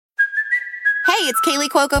it's Kaylee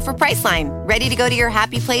Cuoco for Priceline. Ready to go to your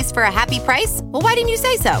happy place for a happy price? Well, why didn't you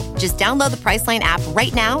say so? Just download the Priceline app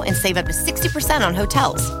right now and save up to 60% on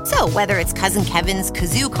hotels. So whether it's Cousin Kevin's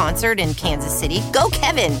Kazoo Concert in Kansas City, go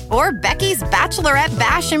Kevin, or Becky's Bachelorette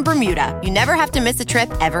Bash in Bermuda, you never have to miss a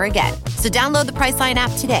trip ever again. So download the Priceline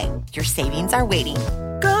app today. Your savings are waiting.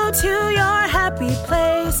 Go to your happy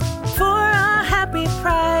place for a happy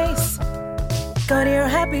price. Go to your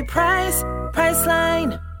happy price,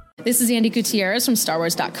 Priceline. This is Andy Gutierrez from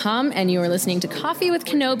StarWars.com, and you are listening to Coffee with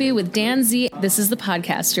Kenobi with Dan Z. This is the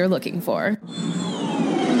podcast you're looking for.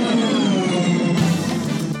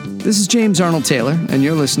 This is James Arnold Taylor, and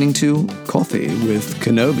you're listening to Coffee with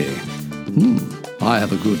Kenobi. I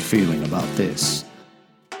have a good feeling about this.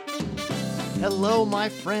 Hello, my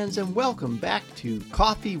friends, and welcome back to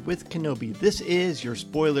Coffee with Kenobi. This is your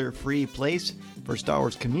spoiler-free place for Star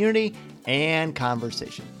Wars community and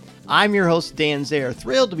conversation. I'm your host, Dan Zayer,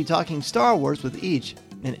 thrilled to be talking Star Wars with each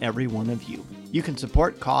and every one of you. You can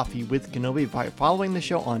support Coffee with Kenobi by following the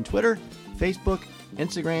show on Twitter, Facebook,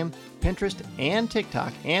 Instagram, Pinterest, and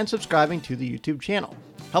TikTok, and subscribing to the YouTube channel.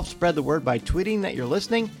 Help spread the word by tweeting that you're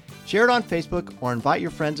listening, share it on Facebook, or invite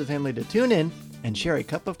your friends and family to tune in and share a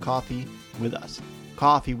cup of coffee with us.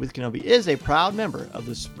 Coffee with Kenobi is a proud member of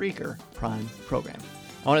the Spreaker Prime program.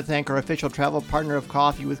 I want to thank our official travel partner of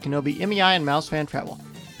Coffee with Kenobi, MEI and Mousefan Travel.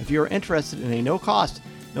 If you are interested in a no-cost,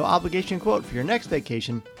 no-obligation quote for your next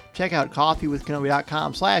vacation, check out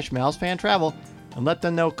coffeewithkenobi.com/mousefantravel and let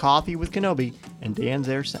them know Coffee with Kenobi and Dan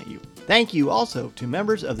Zayer sent you. Thank you also to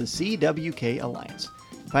members of the CWK Alliance.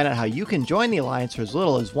 Find out how you can join the Alliance for as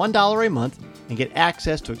little as $1 a month and get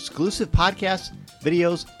access to exclusive podcasts,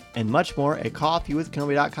 videos, and much more at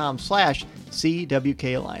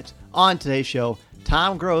coffeewithkenobi.com/CWK Alliance. On today's show,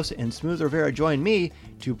 Tom Gross and Smooth Rivera join me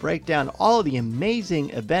to break down all of the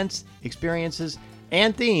amazing events, experiences,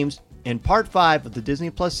 and themes in Part 5 of the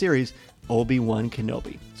Disney Plus series, Obi-Wan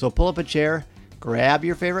Kenobi. So pull up a chair, grab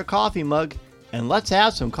your favorite coffee mug, and let's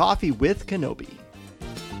have some coffee with Kenobi.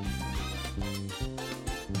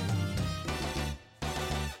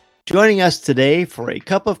 Joining us today for a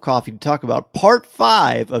cup of coffee to talk about Part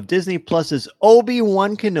 5 of Disney Plus's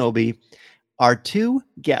Obi-Wan Kenobi are two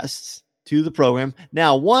guests to the program.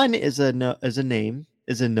 Now, one is a gnome.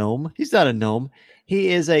 He's not a gnome. He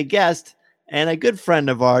is a guest and a good friend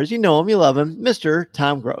of ours. You know him, you love him, Mr.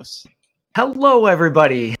 Tom Gross. Hello,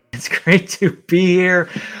 everybody. It's great to be here.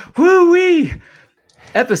 Woo-wee!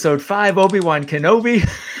 Episode 5, Obi-Wan Kenobi.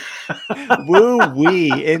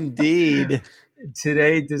 Woo-wee, indeed.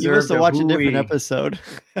 Today deserves you must have watched a different episode.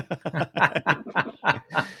 And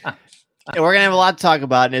we're going to have a lot to talk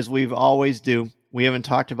about, and as we always do, we haven't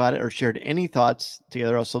talked about it or shared any thoughts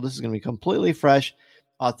together, so this is going to be completely fresh,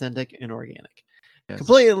 authentic, and organic. Yes.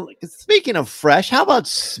 Completely. Speaking of fresh, how about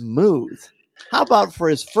Smooth? How about for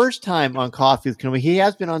his first time on Coffee with Kenobi? He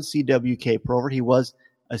has been on CWK Provert. He was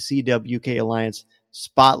a CWK Alliance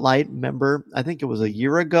Spotlight member. I think it was a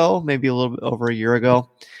year ago, maybe a little bit over a year ago.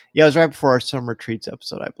 Yeah, it was right before our Summer Treats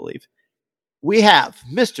episode, I believe. We have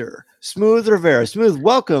Mr. Smooth Rivera. Smooth,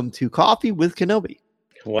 welcome to Coffee with Kenobi.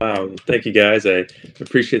 Wow. Thank you, guys. I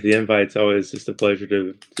appreciate the invite. It's always just a pleasure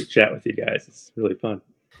to chat with you guys. It's really fun.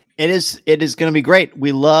 It is going to be great.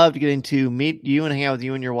 We loved getting to meet you and hang out with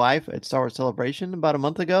you and your wife at Star Wars Celebration about a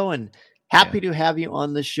month ago, and happy to have you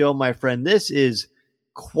on the show, my friend. This is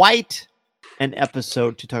quite an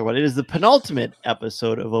episode to talk about. It is the penultimate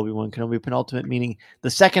episode of Obi-Wan Kenobi. Penultimate meaning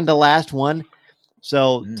the second to last one.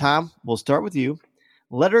 So, Tom, we'll start with you.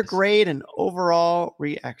 Letter grade and overall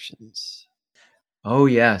reactions. Oh,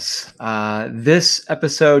 yes. This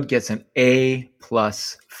episode gets an A+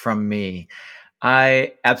 from me.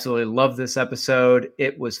 I absolutely love this episode.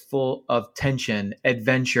 It was full of tension,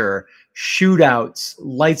 adventure, shootouts,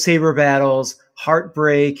 lightsaber battles,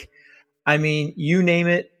 heartbreak. I mean, you name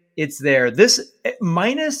it, it's there. This,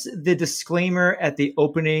 minus the disclaimer at the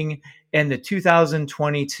opening and the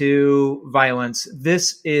 2022 violence,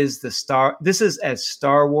 this is as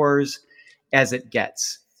Star Wars as it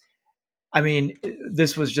gets. I mean,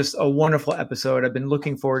 this was just a wonderful episode. I've been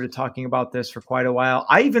looking forward to talking about this for quite a while.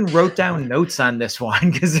 I even wrote down notes on this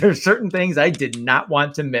one because there are certain things I did not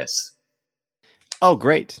want to miss. Oh,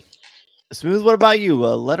 great. Smooth, what about you?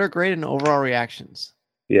 Letter grade and overall reactions.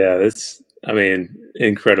 Yeah,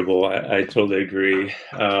 incredible. I totally agree.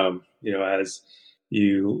 As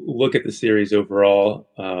you look at the series overall,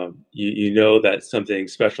 you know that something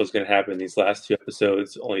special is going to happen in these last 2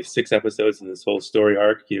 episodes. Only 6 episodes in this whole story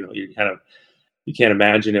arc. You can't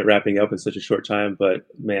imagine it wrapping up in such a short time. But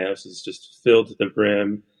man, this is just filled to the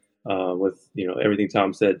brim with everything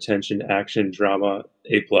Tom said: tension, action, drama,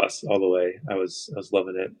 A+ all the way. I was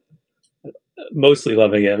loving it. mostly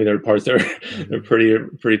loving it. I mean, there are parts that are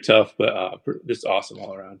pretty tough, but just awesome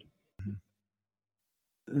all around.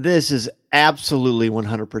 This is absolutely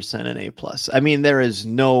 100% an A+. I mean, there is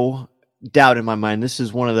no doubt in my mind. This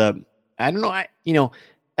is one of the, I don't know,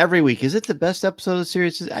 every week, is it the best episode of the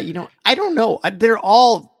series? I don't know. They're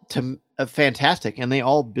all fantastic, and they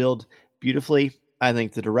all build beautifully. I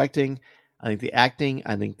think the directing, I think the acting,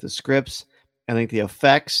 I think the scripts, I think the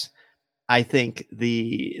effects. I think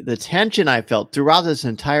the tension I felt throughout this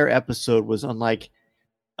entire episode was unlike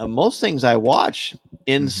most things I watch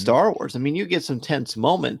in Star Wars. I mean, you get some tense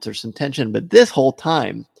moments or some tension, but this whole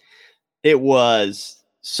time it was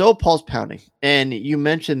so pulse pounding. And you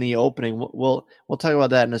mentioned the opening. We'll talk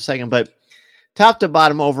about that in a second, but top to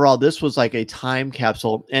bottom overall, this was like a time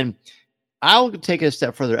capsule. And I'll take it a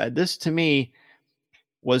step further. This to me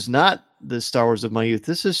was not the Star Wars of my youth.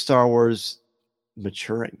 This is Star Wars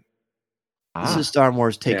maturing. This is Star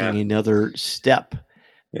Wars taking another step.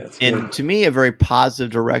 Yeah, and to me, a very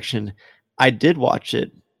positive direction. I did watch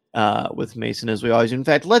it with Mason, as we always do. In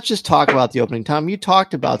fact, let's just talk about the opening. Tom, you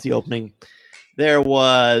talked about the opening. There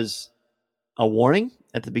was a warning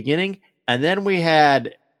at the beginning, and then we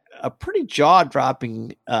had a pretty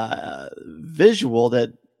jaw-dropping visual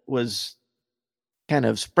that was kind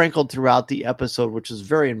of sprinkled throughout the episode, which is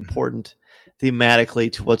very important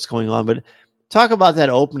thematically to what's going on. But talk about that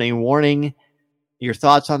opening warning, your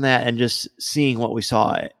thoughts on that, and just seeing what we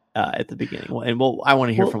saw at the beginning. And I want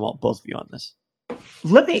to hear from both of you on this.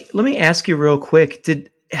 Let me ask you real quick.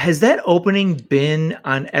 Has that opening been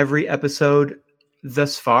on every episode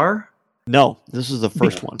thus far? No, this is the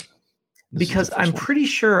first one. Because I'm pretty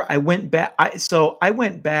sure I went back. I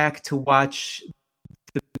went back to watch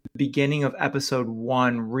the beginning of episode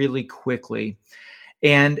 1 really quickly,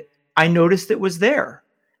 and I noticed it was there.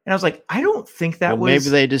 And I was like, I don't think that was maybe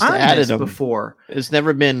they just added them before. It's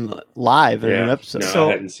never been live in an episode. No, so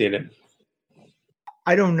I hadn't seen it.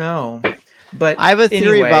 I don't know, but I have a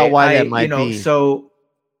theory about why that might be. So,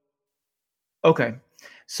 okay.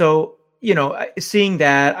 So, seeing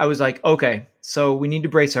that, I was like, okay, so we need to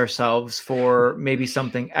brace ourselves for maybe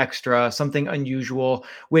something extra, something unusual,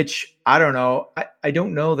 which I don't know. I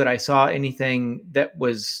don't know that I saw anything that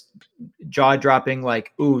was jaw-dropping,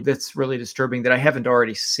 like, ooh, that's really disturbing, that I haven't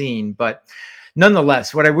already seen. But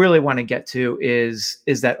nonetheless, what I really want to get to is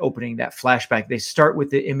that opening, that flashback. They start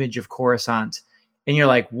with the image of Coruscant, and you're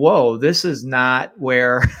like, whoa, this is not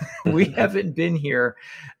where we haven't been here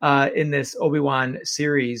in this Obi-Wan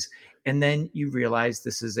series. And then you realize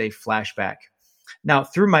this is a flashback. Now,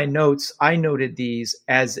 through my notes, I noted these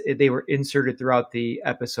as they were inserted throughout the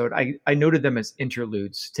episode. I noted them as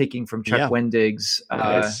interludes, taking from Chuck Wendig's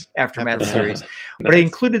Aftermath series. But I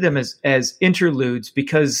included them as interludes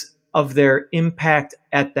because of their impact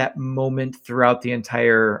at that moment throughout the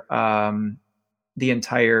entire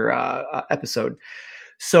episode.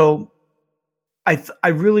 So I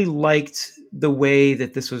really liked the way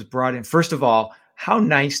that this was brought in. First of all, how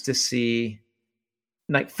nice to see,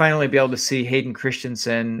 like, finally be able to see Hayden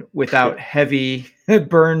Christensen without heavy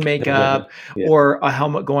burn makeup or a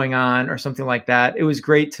helmet going on or something like that. It was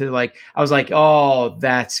great to, like, I was like, oh,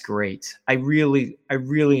 that's great. I really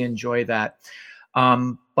enjoy that.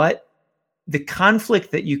 But the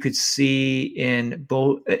conflict that you could see in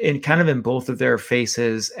both of their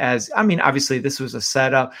faces, as, I mean, obviously this was a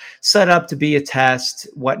setup to be a test,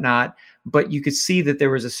 whatnot. But you could see that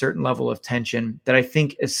there was a certain level of tension that I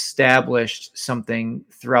think established something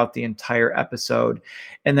throughout the entire episode.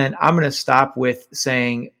 And then I'm going to stop with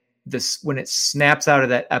saying this, when it snaps out of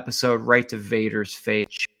that episode right to Vader's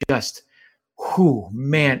face, just, whew,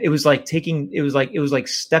 man, it was like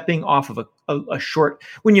stepping off of a short,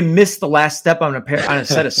 when you miss the last step on a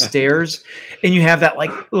set of stairs and you have that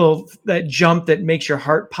that jump that makes your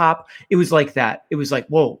heart pop. It was like that. It was like,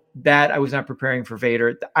 whoa, that I was not preparing for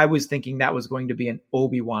Vader. I was thinking that was going to be an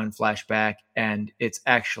Obi-Wan flashback, and it's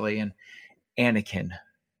actually an Anakin.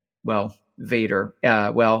 Well, Vader.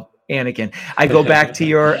 Anakin. I go back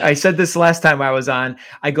to I said this last time I was on,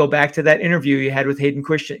 I go back to that interview you had with Hayden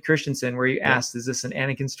Christensen where you asked, is this an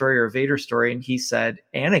Anakin story or a Vader story? And he said,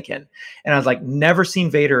 Anakin. And I was like, never seen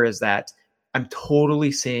Vader as that. I'm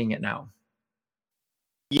totally seeing it now.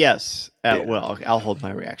 Yes. Well, I'll hold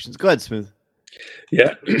my reactions. Go ahead, Smooth.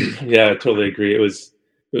 Yeah. Yeah, I totally agree. It was,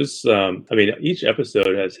 I mean, each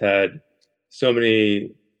episode has had so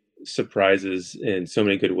many surprises in so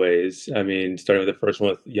many good ways. I mean, starting with the first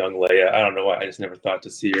one with young Leia, I don't know why, I just never thought to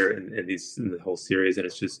see her in the whole series, and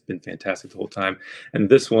it's just been fantastic the whole time. And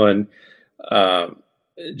this one,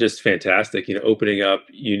 just fantastic. Opening up,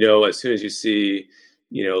 as soon as you see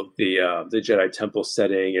the Jedi Temple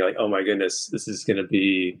setting. You're like, oh my goodness, this is going to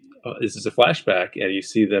be this is a flashback, and you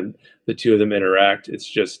see the two of them interact.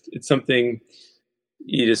 It's something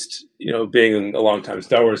you just, being a longtime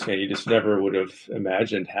Star Wars fan, you just never would have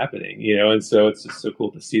imagined happening, and so it's just so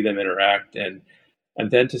cool to see them interact, and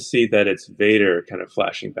then to see that it's Vader kind of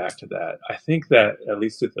flashing back to that. I think that at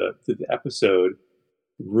least through the episode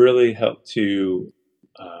really helped to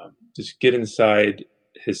just get inside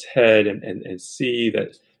his head and see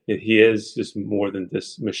that he is just more than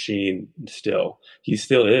this machine. He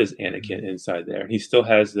still is Anakin inside there, and he still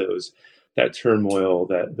has that turmoil,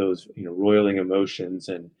 those roiling emotions,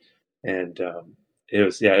 and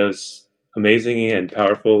it was amazing and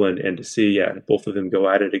powerful, and to see both of them go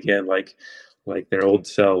at it again like their old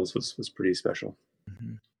selves was pretty special.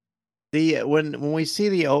 When we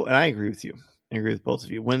see and I agree with you. I agree with both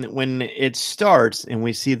of you. When it starts and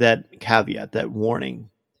we see that caveat, that warning,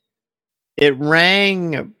 it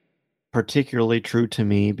rang particularly true to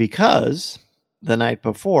me because the night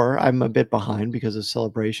before, I'm a bit behind because of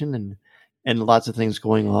celebration and lots of things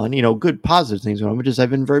going on, good positive things going on, because I've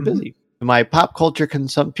been very busy. My pop culture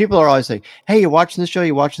consumption, people are always like, hey, you're watching this show,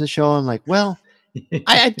 I'm like, well,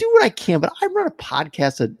 I do what I can, but I run a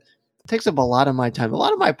podcast that takes up a lot of my time. A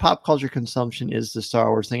lot of my pop culture consumption is the Star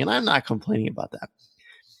Wars thing, and I'm not complaining about that.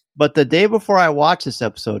 But the day before I watched this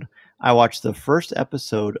episode, I watched the first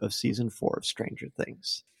episode of season 4 of Stranger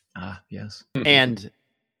Things. Yes. And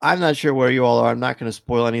I'm not sure where you all are. I'm not going to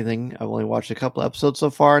spoil anything. I've only watched a couple episodes so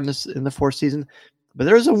far in the 4th season, but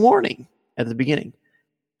there's a warning at the beginning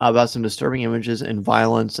about some disturbing images and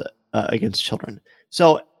violence against children.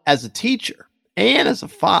 So as a teacher and as a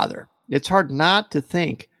father, it's hard not to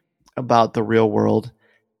think about the real world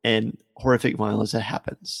and horrific violence that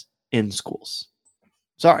happens in schools.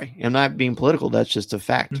 Sorry, I'm not being political. That's just a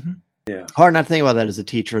fact. Mm-hmm. Yeah. Hard not to think about that as a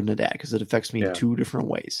teacher and a dad, because it affects me in 2 different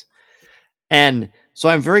ways. And so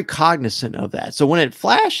I'm very cognizant of that. So when it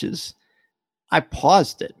flashes, I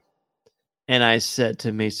paused it and I said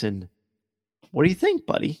to Mason, what do you think,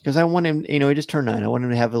 buddy? Because I want him, he just turned 9. I want him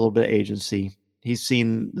to have a little bit of agency. He's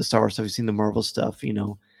seen the Star Wars stuff. He's seen the Marvel stuff,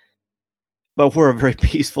 but we're a very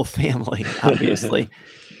peaceful family, obviously.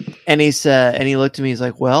 And he said, and he looked at me, he's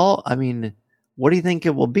like, well, I mean, what do you think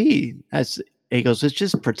it will be? He goes, it's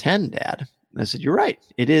just pretend, Dad. And I said, you're right.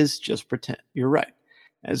 It is just pretend. You're right.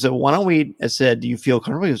 And so why don't we, I said, do you feel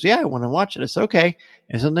comfortable? He goes, yeah, I want to watch it. I said, okay.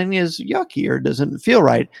 If something is yucky or doesn't feel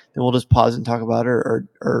right, then we'll just pause and talk about it,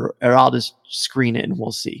 or I'll just screen it and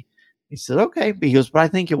we'll see. He said, okay. But he goes, but I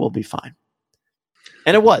think it will be fine.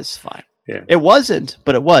 And it was fine. Yeah. It wasn't,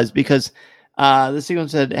 but it was, because the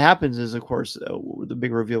sequence that happens is, of course, the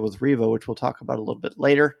big reveal with Reva, which we'll talk about a little bit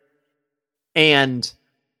later. And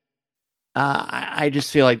I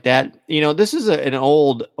just feel like that, this is an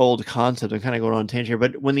old concept. I'm kind of going on a tangent here,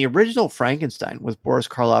 but when the original Frankenstein with Boris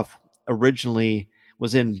Karloff originally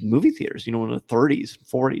was in movie theaters, in the 30s,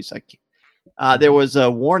 40s, there was a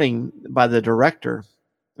warning by the director.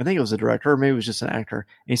 I think it was a director, or maybe it was just an actor.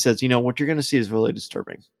 And he says, what you're going to see is really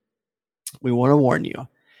disturbing. We want to warn you.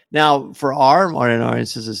 Now, for our modern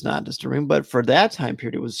audiences, it's not disturbing, but for that time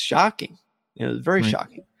period, it was shocking. It was very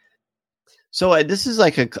shocking. So this is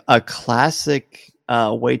like a classic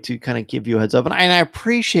way to kind of give you a heads up. And I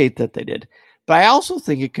appreciate that they did. But I also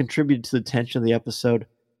think it contributed to the tension of the episode.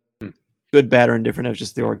 Good, bad, or indifferent. It was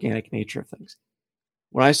just the organic nature of things.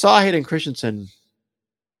 When I saw Hayden Christensen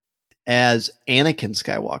as Anakin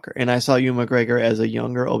Skywalker, and I saw Ewan McGregor as a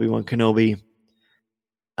younger Obi-Wan Kenobi,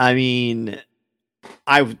 I mean,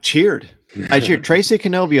 I cheered. Tracy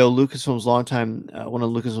Canobio, Lucasfilm's one of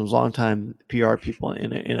Lucasfilm's longtime PR people,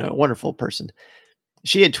 and a wonderful person.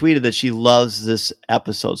 She had tweeted that she loves this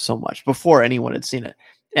episode so much before anyone had seen it.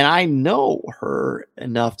 And I know her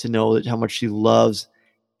enough to know that how much she loves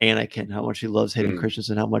Anakin, how much she loves Hayden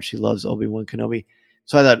Christensen, how much she loves Obi-Wan Kenobi.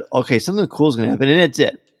 So I thought, okay, something cool is going to happen. And it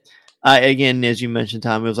did. Again, as you mentioned,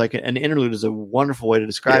 Tom, it was like an interlude is a wonderful way to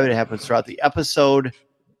describe it. It happens throughout the episode.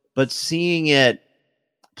 But seeing it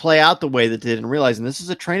play out the way that it did, and realizing this is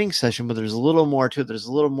a training session, but there's a little more to it. There's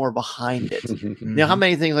a little more behind it. How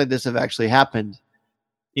many things like this have actually happened?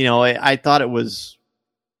 I thought it was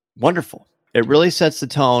wonderful. It really sets the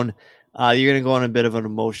tone. You're going to go on a bit of an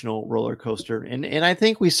emotional roller coaster. And I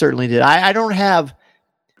think we certainly did. I don't have,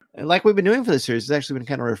 like we've been doing for this series, it's actually been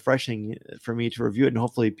kind of refreshing for me to review it. And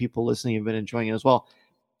hopefully people listening have been enjoying it as well.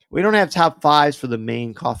 We don't have top 5s for the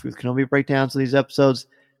main Coffee with Kenobi breakdowns of these episodes.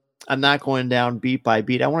 I'm not going down beat by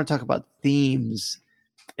beat. I want to talk about themes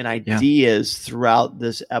and ideas throughout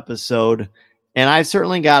this episode. And I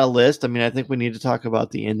certainly got a list. I mean, I think we need to talk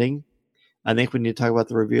about the ending. I think we need to talk about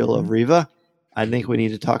the reveal of Reva. I think we need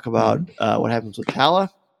to talk about what happens with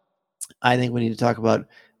Tala. I think we need to talk about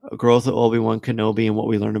growth of Obi-Wan Kenobi and what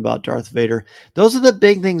we learned about Darth Vader. Those are the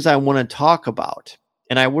big things I want to talk about.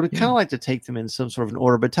 And I would kind of like to take them in some sort of an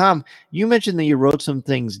order. But Tom, you mentioned that you wrote some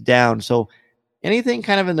things down. So anything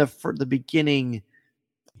kind of in the beginning,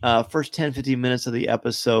 first 10, 15 minutes of the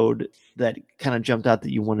episode that kind of jumped out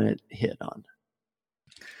that you want to hit on?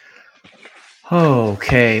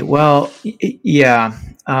 Okay. Well, yeah.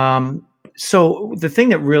 So the thing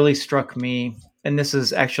that really struck me, and this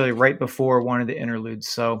is actually right before one of the interludes.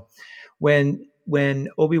 So when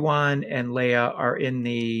Obi-Wan and Leia are in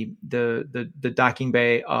the docking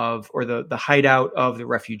bay or the hideout of the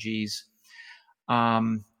refugees,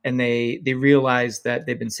 and they realize that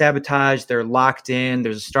they've been sabotaged, they're locked in,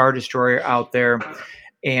 there's a Star Destroyer out there,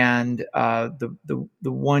 and the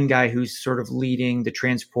one guy who's sort of leading the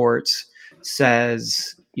transports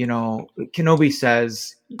says, Kenobi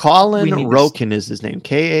says, Colin Roken is his name,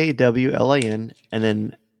 Kawlan, and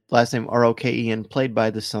then last name Roken, played by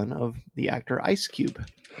the son of the actor Ice Cube.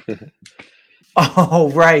 Oh,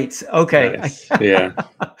 right. Okay. Nice. Yeah.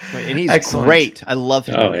 And he's Excellent. Great. I love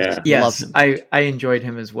him. Oh, yeah. Yes, love him. I enjoyed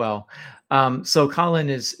him as well. So Colin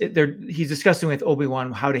he's discussing with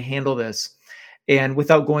Obi-Wan how to handle this. And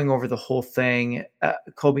without going over the whole thing, at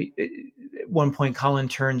one point, Colin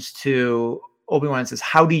turns to Obi-Wan and says,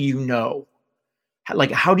 "How do you know?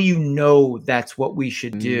 How do you know that's what we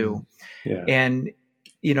should do?" Yeah. And,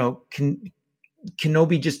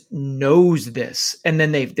 Kenobi just knows this. And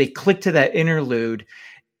then they click to that interlude,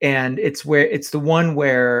 and it's the one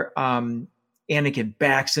where Anakin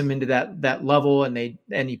backs him into that level, and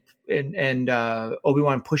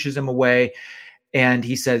Obi-Wan pushes him away. And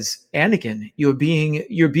he says, "Anakin, you're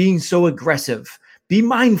being so aggressive. Be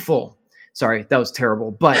mindful." Sorry, that was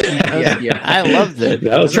terrible, but yeah. I loved it.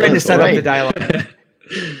 That was trying to set great. up the dialogue.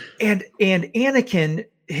 And Anakin,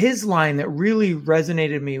 his line that really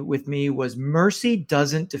resonated with me was, "Mercy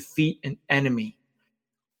doesn't defeat an enemy."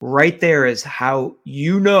 Right there is how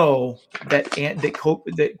you know that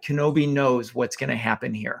Kenobi knows what's going to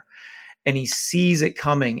happen here, and he sees it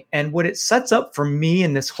coming. And what it sets up for me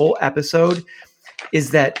in this whole episode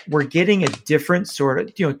is that we're getting a different sort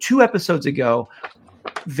of, 2 episodes ago,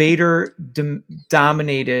 Vader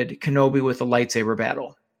dominated Kenobi with a lightsaber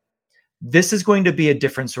battle. This is going to be a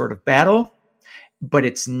different sort of battle, but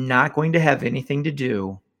it's not going to have anything to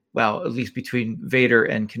do, well, at least between Vader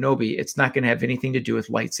and Kenobi, it's not going to have anything to do with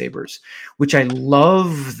lightsabers, which I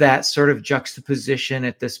love that sort of juxtaposition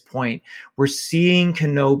at this point. We're seeing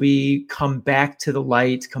Kenobi come back to the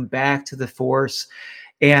light, come back to the Force.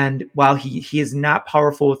 And while he is not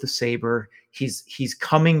powerful with the saber, he's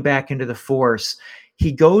coming back into the Force.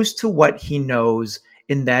 He goes to what he knows,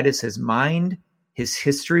 and that is his mind, his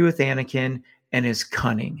history with Anakin, and his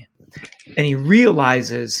cunning. And he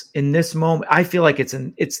realizes in this moment, I feel like it's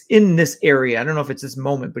in this area. I don't know if it's this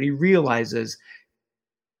moment, but he realizes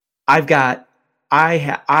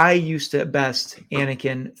I used to best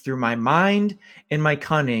Anakin through my mind and my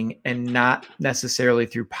cunning, and not necessarily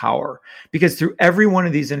through power. Because through every one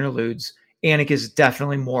of these interludes, Anakin is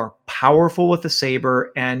definitely more powerful with the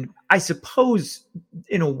saber, and I suppose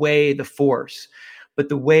in a way the Force. But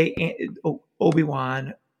the way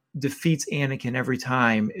Obi-Wan defeats Anakin every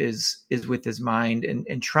time is with his mind,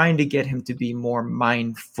 and trying to get him to be more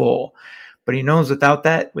mindful. But he knows without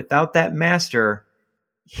that master,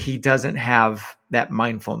 he doesn't have that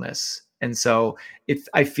mindfulness. And so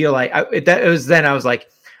I feel like I was like,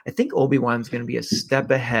 I think Obi-Wan's going to be a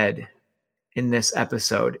step ahead in this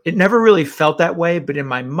episode. It never really felt that way, but in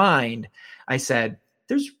my mind, I said,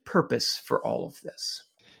 there's purpose for all of this.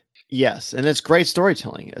 Yes, and it's great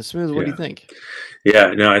storytelling. Smooth, what do you think?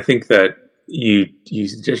 Yeah, no, I think that you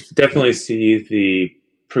just definitely see the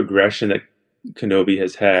progression that Kenobi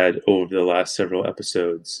has had over the last several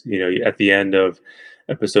episodes. At the end of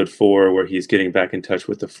episode 4, where he's getting back in touch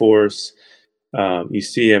with the Force, you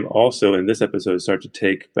see him also in this episode start to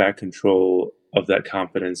take back control of that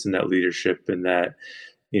confidence and that leadership, and that,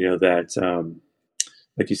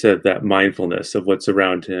 like you said, that mindfulness of what's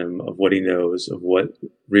around him, of what he knows, of what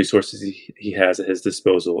resources he has at his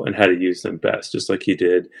disposal, and how to use them best, just like he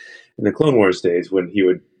did in the Clone Wars days, when he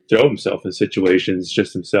would throw himself in situations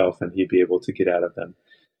just himself and he'd be able to get out of them.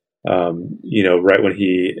 Right when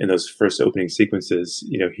in those first opening sequences,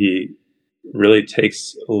 he really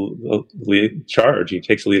takes charge. He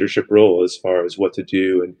takes a leadership role as far as what to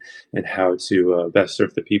do and how to best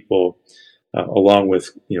serve the people, along with,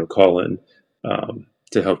 Colin,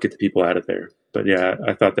 to help get the people out of there. But yeah,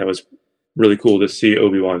 I thought that was really cool to see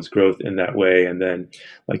Obi-Wan's growth in that way. And then,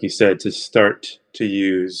 like you said, to start to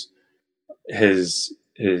use his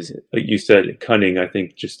like you said, cunning. I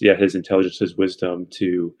think just his intelligence, his wisdom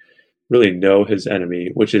to really know his enemy,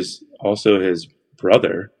 which is also his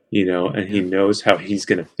brother, and he knows how he's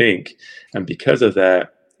going to think, and because of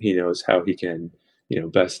that, he knows how he can,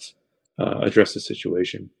 best address the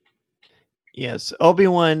situation. Yes,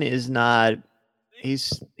 Obi-Wan is not.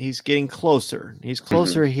 He's getting closer. He's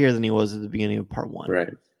closer here than he was at the beginning of part 1.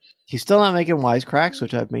 Right. He's still not making wisecracks,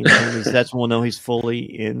 which I've maintained is that's when we'll know he's fully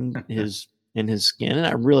in his skin, and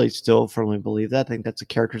I really still firmly believe that. I think that's a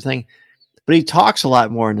character thing. But he talks a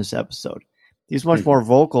lot more in this episode. He's much more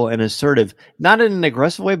vocal and assertive, not in an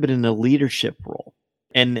aggressive way, but in a leadership role.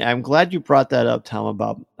 And I'm glad you brought that up, Tom,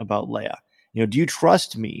 about Leia. Do you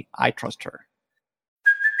trust me? I trust her.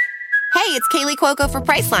 Hey, it's Kaylee Cuoco for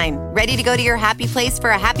Priceline. Ready to go to your happy place for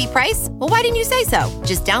a happy price? Well, why didn't you say so?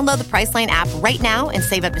 Just download the Priceline app right now and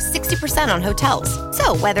save up to 60% on hotels.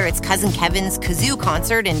 So whether it's Cousin Kevin's Kazoo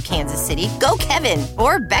Concert in Kansas City, go Kevin,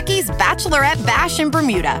 or Becky's Bachelorette Bash in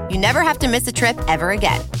Bermuda, you never have to miss a trip ever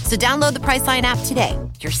again. So download the Priceline app today.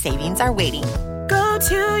 Your savings are waiting. Go to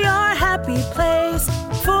your happy place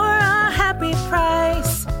for a happy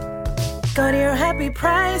price. Go to your happy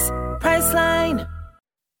price, Priceline.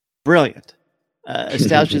 Brilliant.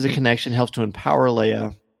 Establishes a connection, helps to empower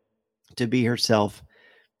Leia to be herself.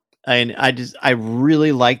 And I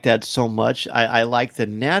really like that so much. I like the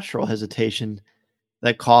natural hesitation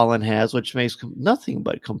that Colin has, which makes nothing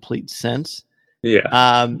but complete sense.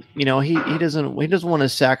 Yeah. He doesn't want to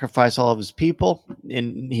sacrifice all of his people,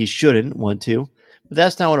 and he shouldn't want to, but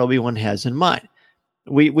that's not what Obi-Wan has in mind.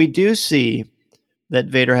 We do see that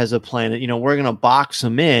Vader has a plan. We're going to box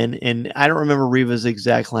him in. And I don't remember Reva's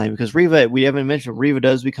exact line because Reva, we haven't mentioned, Reva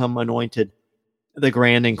does become anointed the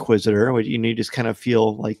Grand Inquisitor, which you just kind of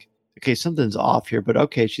feel like, okay, something's off here, but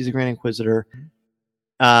okay, she's a Grand Inquisitor.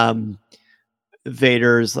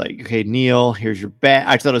 Vader's like, okay, Neil, here's your badge.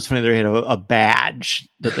 I thought it was funny they had a badge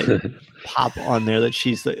that they pop on there that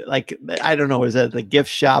she's like, I don't know, is that the gift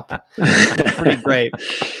shop? Pretty great.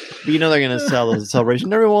 But they're going to sell those at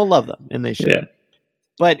Celebration. Everyone will love them, and they should. Yeah.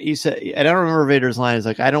 But he said, and I don't remember Vader's line. Is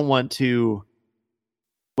like, I don't want to.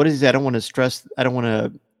 What is he say? I don't want to stress. I don't want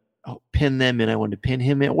to pin them in. I want to pin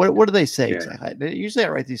him in. What do they say exactly? Usually I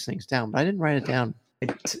write these things down, but I didn't write it down.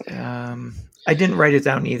 I didn't write it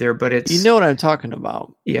down either, but it's. You know what I'm talking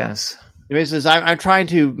about? Yes. He says, I'm trying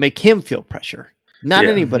to make him feel pressure, not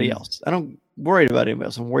anybody else. I don't worry about anybody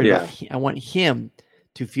else. I'm worried about. I want him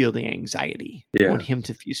to feel the anxiety. I want him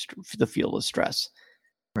to feel the stress.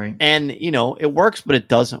 Right. And, it works, but it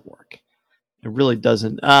doesn't work. It really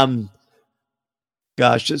doesn't.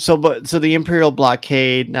 Gosh. So the Imperial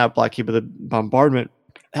blockade, not blockade, but the bombardment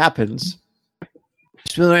happens.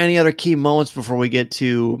 So are there any other key moments before we get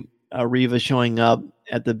to Reva showing up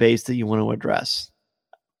at the base that you want to address?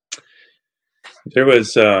 There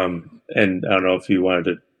was, and I don't know if you wanted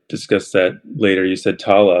to discuss that later. You said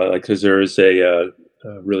Tala, because there is a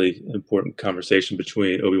really important conversation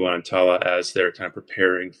between Obi-Wan and Tala as they're kind of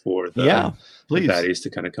preparing for the baddies to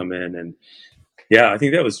kind of come in. And I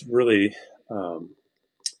think that was really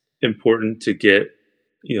important to get,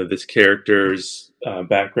 this character's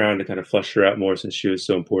background to kind of flesh her out more since she was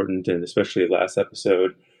so important, and especially last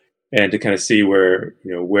episode, and to kind of see where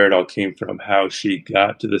it all came from, how she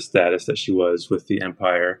got to the status that she was with the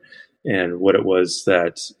Empire, and what it was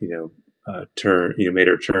that, made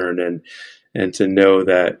her turn, and to know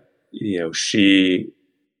that, she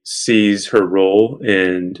sees her role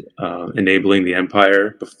in enabling the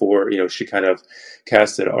Empire before, she kind of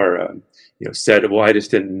casted our, said, well, I just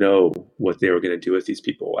didn't know what they were going to do with these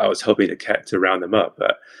people. I was hoping to round them up.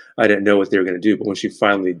 I didn't know what they were going to do. But when she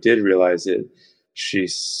finally did realize it, she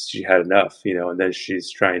had enough, and then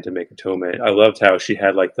she's trying to make atonement. I loved how she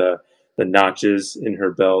had like the notches in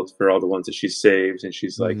her belt for all the ones that she saved. And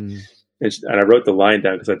she's like, and I wrote the line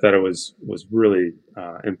down because I thought it was really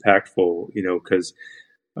impactful, because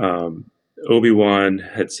Obi-Wan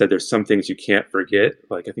had said there's some things you can't forget.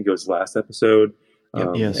 Like I think it was last episode.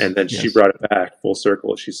 And then she brought it back full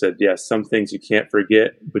circle. She said, yes, some things you can't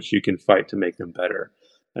forget, but you can fight to make them better.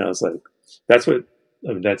 And I was like,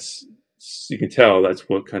 you can tell that's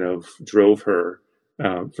what kind of drove her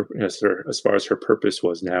as far as her purpose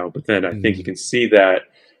was now. But then I think you can see that,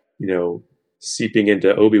 seeping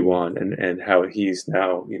into Obi-Wan and how he's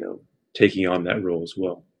now, taking on that role as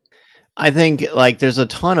well. I think there's a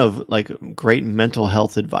ton of great mental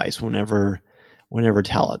health advice whenever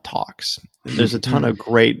Tala talks. There's a ton of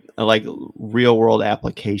great real world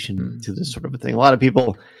application to this sort of a thing. A lot of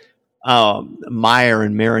people mire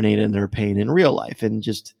and marinate in their pain in real life, and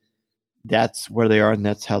just that's where they are, and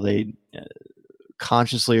that's how they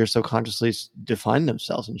consciously or subconsciously define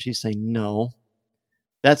themselves. And she's saying, no,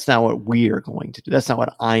 that's not what we are going to do. That's not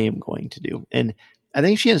what I am going to do. And I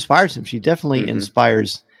think she inspires him. She definitely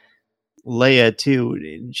inspires Leia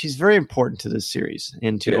too. She's very important to this series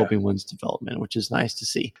and to Obi-Wan's development, which is nice to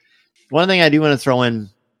see. One thing I do want to throw in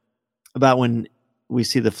about when we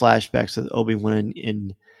see the flashbacks of Obi-Wan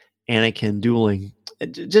and Anakin dueling,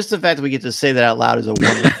 just the fact that we get to say that out loud is a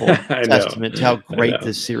wonderful testament to how great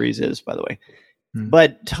this series is, by the way.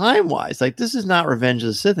 But time-wise, like, this is not Revenge of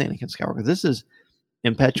the Sith Anakin Skywalker. This is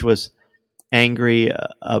impetuous, angry,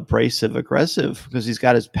 abrasive, aggressive, because he's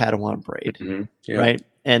got his Padawan braid, right?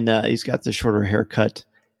 And he's got the shorter haircut.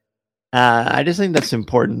 I just think that's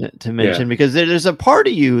important to mention because there's a part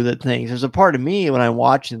of you that thinks, there's a part of me when I'm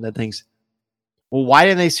watching that thinks, well, why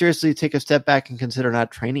didn't they seriously take a step back and consider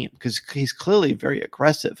not training him? Because he's clearly very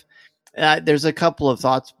aggressive. There's a couple of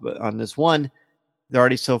thoughts on this. One, they're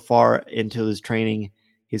already so far into his training.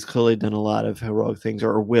 He's clearly done a lot of heroic things,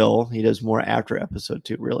 or will. He does more after episode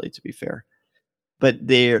 2, really, to be fair. But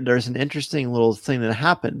there's an interesting little thing that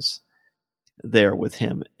happens there with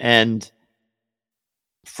him. And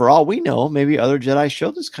for all we know, maybe other Jedi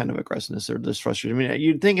show this kind of aggressiveness or this frustration. I mean,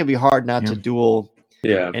 you'd think it'd be hard not to duel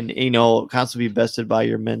and, constantly be bested by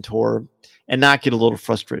your mentor and not get a little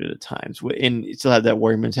frustrated at times and still have that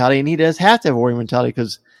warrior mentality. And he does have to have a warrior mentality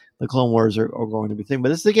because the Clone Wars are going to be a thing. But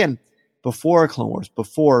this is, again, before Clone Wars,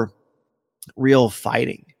 before real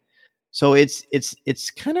fighting. So it's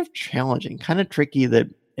kind of challenging, kind of tricky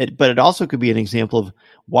but it also could be an example of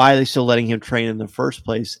why they're still letting him train in the first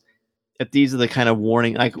place. If these are the kind of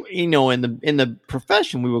warning, like, in the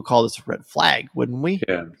profession, we would call this a red flag, wouldn't we?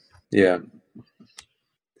 Yeah.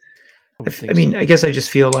 I mean, I guess I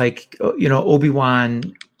just feel like,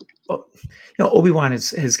 Obi-Wan, Obi-Wan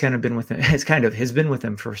has kind of been with him, has been with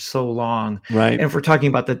him for so long. Right. And if we're talking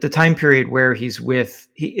about the time period where it's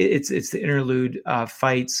the interlude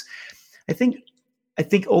fights, I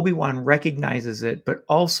think Obi-Wan recognizes it, but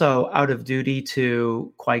also out of duty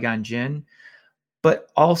to Qui-Gon Jinn, but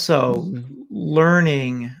also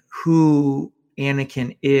learning who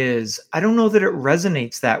Anakin is. I don't know that it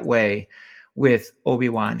resonates that way with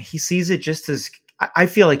Obi-Wan. He sees it just as, I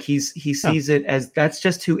feel like he sees it as that's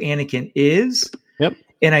just who Anakin is. Yep.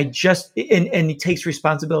 And and he takes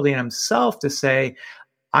responsibility on himself to say,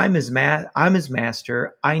 I'm his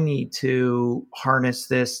master. I need to harness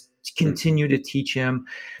this, continue to teach him,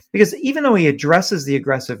 because even though he addresses the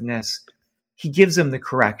aggressiveness, he gives him the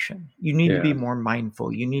correction. You need to be more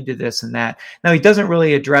mindful. You need to this and that. Now, he doesn't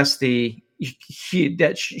really address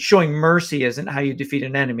that showing mercy isn't how you defeat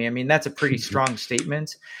an enemy. I mean, that's a pretty strong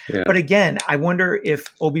statement. Yeah. But again, I wonder if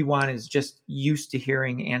Obi-Wan is just used to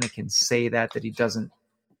hearing Anakin say that he doesn't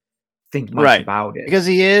think much about it. Because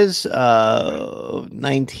he is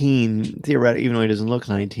 19, theoretically, even though he doesn't look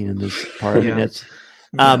 19 in this part. I mean, it's...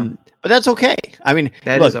 but that's okay. I mean,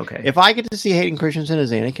 is okay. If I get to see Hayden Christensen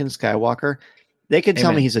as Anakin Skywalker, they could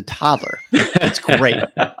tell me he's a toddler. It's great.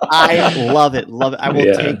 I love it. I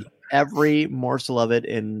will take every morsel of it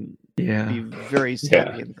and be very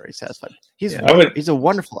happy and very satisfied. He's a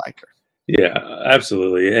wonderful actor. Yeah,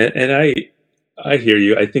 absolutely. And I hear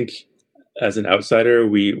you. I think as an outsider,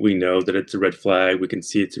 we know that it's a red flag. We can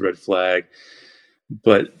see it's a red flag.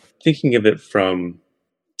 But thinking of it from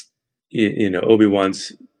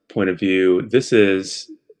Obi-Wan's point of view, this is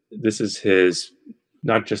his,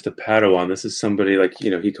 not just a Padawan. This is somebody, like,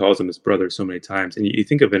 he calls him his brother so many times. And you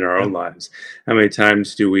think of in our own lives, how many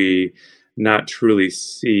times do we not truly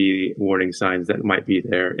see warning signs that might be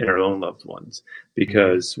there in our own loved ones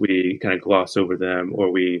because we kind of gloss over them,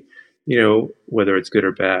 or we, whether it's good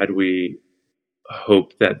or bad, we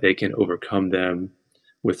hope that they can overcome them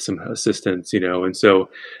with some assistance, and so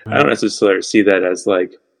I don't necessarily see that as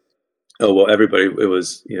like, oh, well, it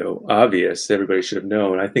was, obvious, everybody should have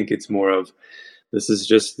known. I think it's more of, this is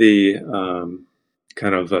just the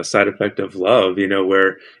kind of a side effect of love,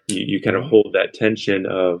 where you kind of hold that tension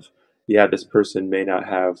of, this person may not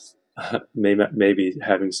have, maybe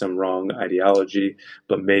having some wrong ideology,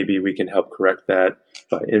 but maybe we can help correct that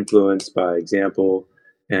by influence, by example,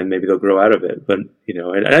 and maybe they'll grow out of it. But,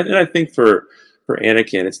 and I think for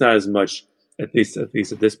Anakin, it's not as much, at least at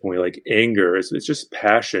this point, like anger. It's just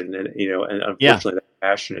passion, and unfortunately, that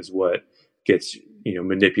passion is what gets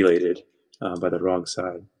manipulated by the wrong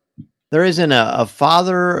side. There isn't a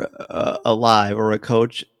father alive or a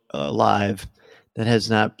coach alive that has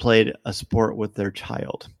not played a sport with their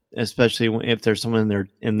child, especially if there's someone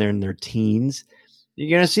in their teens. You're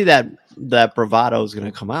going to see that bravado is going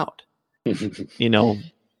to come out.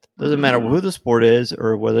 Doesn't matter who the sport is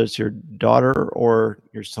or whether it's your daughter or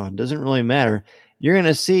your son. Doesn't really matter. You're going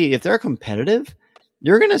to see, if they're competitive,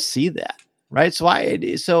 you're going to see that. right?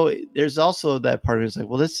 So there's also that part of it's like,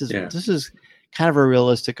 well, this is kind of a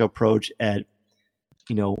realistic approach at,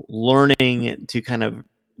 learning to kind of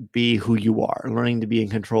be who you are, learning to be in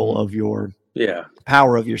control of your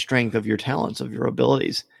power, of your strength, of your talents, of your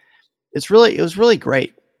abilities. It was really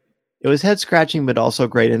great. It was head scratching, but also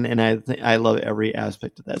great. And I love every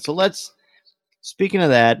aspect of that. So speaking of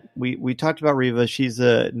that, we talked about Reva. She's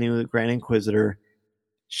the new Grand Inquisitor.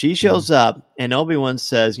 She shows up and Obi-Wan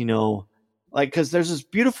says, because there's this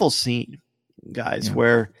beautiful scene, guys,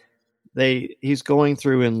 where he's going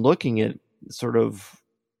through and looking at sort of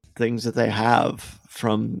things that they have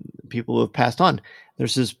from people who have passed on.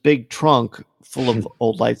 There's this big trunk full of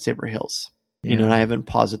old lightsaber hilts, and I haven't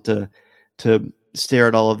paused it to stare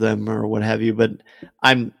at all of them or what have you, but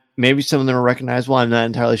maybe some of them are recognizable. I'm not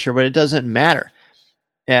entirely sure, but it doesn't matter.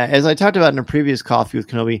 As I talked about in a previous Coffee with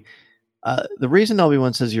Kenobi, the reason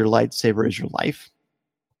Obi-Wan says your lightsaber is your life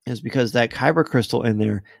is because that kyber crystal in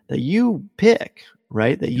there that you pick,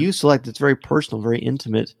 right, that you select, it's very personal, very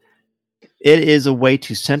intimate. It is a way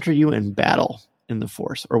to center you in battle in the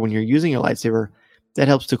Force, or when you're using your lightsaber, that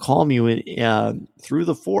helps to calm you through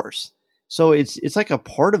the Force. So it's like a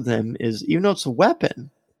part of them is, even though it's a weapon,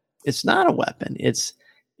 it's not a weapon. It's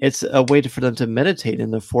a way for them to meditate in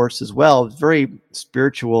the Force as well. It's very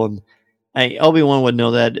spiritual, and Obi-Wan would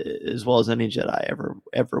know that as well as any Jedi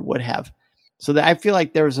ever would have. So I feel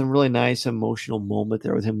like there was a really nice emotional moment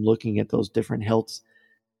there with him looking at those different hilts.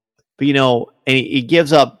 But and he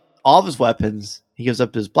gives up all of his weapons. He gives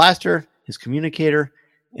up his blaster, his communicator,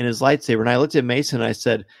 and his lightsaber. And I looked at Mason and I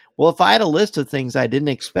said, well, if I had a list of things I didn't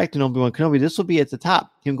expect in Obi-Wan Kenobi, this will be at the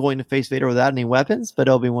top. Him going to face Vader without any weapons. But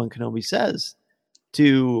Obi-Wan Kenobi says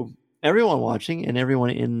to everyone watching and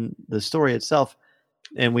everyone in the story itself,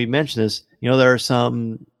 and we mentioned this, there are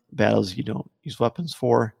some battles you don't use weapons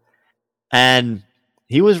for. And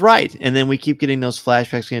he was right. And then we keep getting those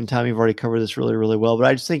flashbacks again. Tom, you've already covered this really, really well. But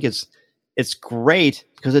I just think it's great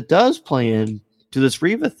because it does play in to this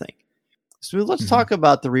Reva thing. So let's talk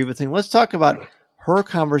about the Reva thing. Let's talk about her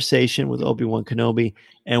conversation with Obi-Wan Kenobi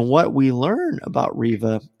and what we learn about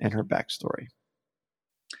Reva and her backstory.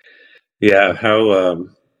 Yeah, how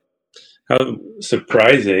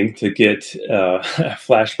surprising to get a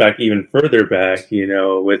flashback even further back,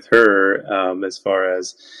 with her, as far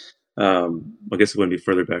as, I guess it wouldn't be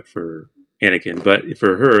further back for Anakin, but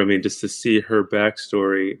for her, just to see her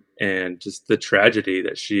backstory and just the tragedy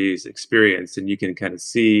that she's experienced, and you can kind of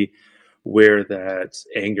see where that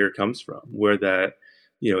anger comes from, where that,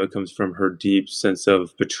 it comes from her deep sense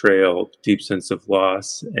of betrayal, deep sense of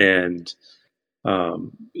loss. And,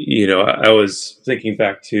 I was thinking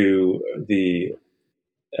back to the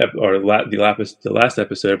last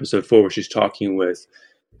episode 4, where she's talking with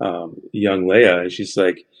young Leia, and she's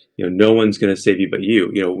like, no one's going to save you but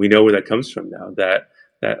you. We know where that comes from now, that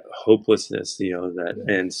hopelessness,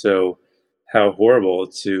 and so how horrible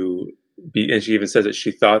to be. And she even says that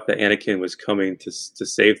she thought that Anakin was coming to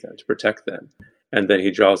save them, to protect them. And then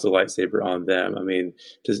he draws the lightsaber on them. It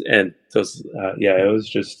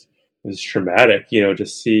was traumatic, to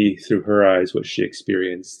see through her eyes what she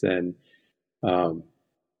experienced. And then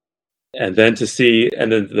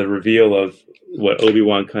the reveal of what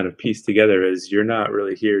Obi-Wan kind of pieced together is, you're not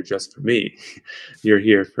really here just for me. You're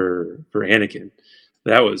here for Anakin.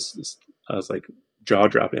 I was like jaw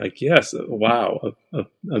dropping, like, yes, wow.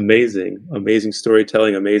 Amazing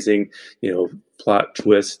storytelling, amazing, plot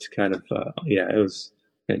twist kind of, it was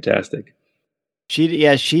fantastic. She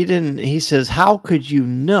didn't, he says, how could you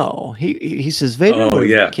know? He says,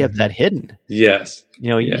 Vader kept that hidden. Yes.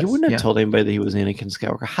 You wouldn't have told anybody that he was Anakin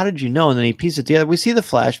Skywalker. How did you know? And then he pieced it together. We see the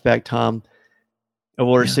flashback, Tom, of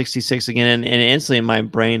Order 66 again, and instantly in my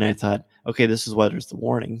brain I thought, okay, this is why there's the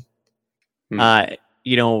warning. At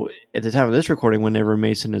the time of this recording, whenever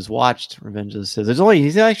Mason has watched Revenge of the Sith,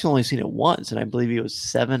 he's actually only seen it once, and I believe he was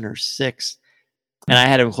 7 or 6. And I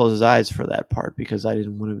had him close his eyes for that part because I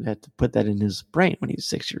didn't want to have to put that in his brain when he's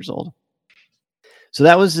 6 years old. So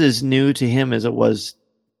that was as new to him as it was,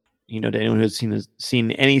 to anyone who had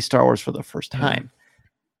seen any Star Wars for the first time.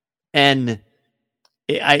 And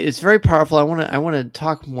it's very powerful. I want to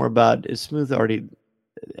talk more about it. Smooth already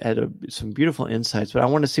had some beautiful insights, but I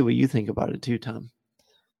want to see what you think about it too, Tom.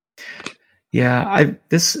 Yeah,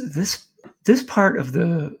 this part of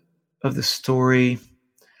the story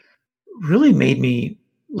really made me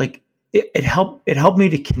like it helped me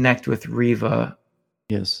to connect with Reva.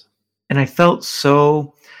 Yes. And I felt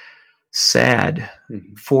so sad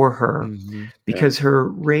for her because her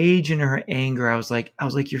rage and her anger, I was like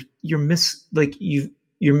you're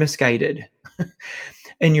misguided.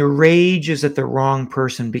 And your rage is at the wrong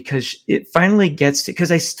person, because it finally gets to,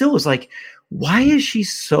 because I still was like, why is she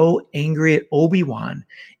so angry at Obi-Wan?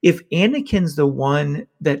 If Anakin's the one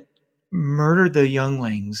that murdered the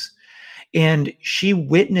younglings and she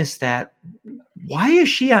witnessed that, why is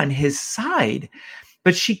she on his side?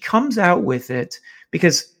 But she comes out with it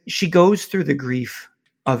because she goes through the grief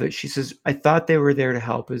of it. She says, I thought they were there to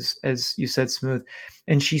help, as you said, Smooth.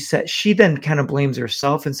 And she then kind of blames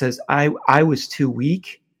herself and says, I was too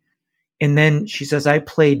weak. And then she says, I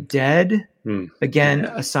played dead. Again,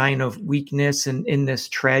 a sign of weakness and in this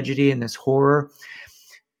tragedy and this horror.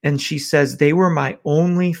 And she says, they were my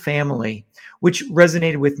only family, which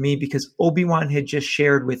resonated with me because Obi-Wan had just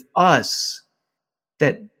shared with us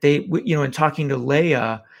that they, in talking to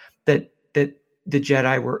Leia, that the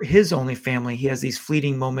Jedi were his only family. He has these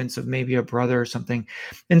fleeting moments of maybe a brother or something.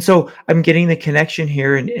 And so I'm getting the connection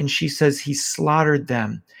here. And she says he slaughtered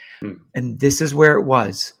them. And this is where it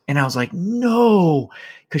was. And I was like, no,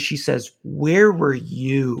 because she says, where were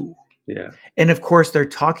you? Yeah. And of course, they're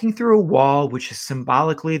talking through a wall, which is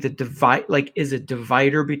symbolically the divide, like is a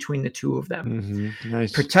divider between the two of them.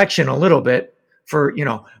 Nice. Protection a little bit for,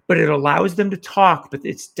 but it allows them to talk, but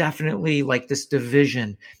it's definitely like this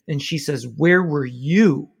division. And she says, where were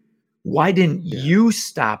you? Why didn't you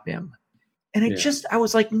stop him? And I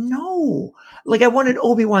was like, no, like I wanted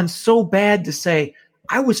Obi-Wan so bad to say,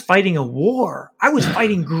 I was fighting a war. I was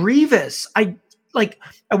fighting Grievous. I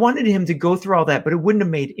wanted him to go through all that, but it wouldn't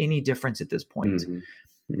have made any difference at this point.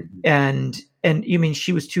 And you mean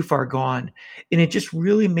she was too far gone, and it just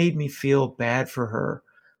really made me feel bad for her.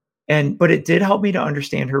 But it did help me to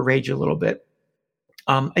understand her rage a little bit.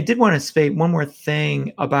 I did want to say one more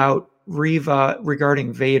thing about Reva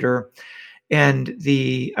regarding Vader and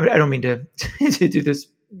I don't mean to do this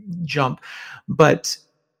jump, but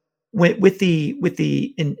with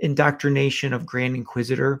the indoctrination of Grand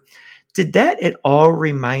Inquisitor, did that at all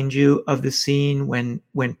remind you of the scene when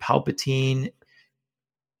Palpatine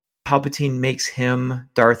makes him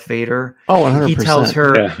Darth Vader? Oh, 100%. He tells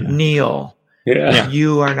her, kneel. Yeah.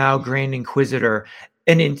 You are now Grand Inquisitor.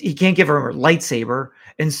 And he can't give her a lightsaber.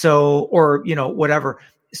 And so, or, whatever.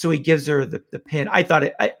 So he gives her the pin. I thought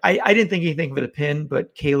I didn't think anything of the pin,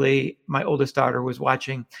 but Kaylee, my oldest daughter, was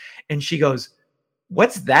watching and she goes,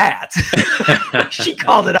 what's that? She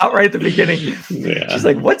called it out right at the beginning. Yeah. She's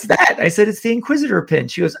like, what's that? I said, it's the Inquisitor pin.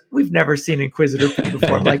 She goes, we've never seen an Inquisitor pin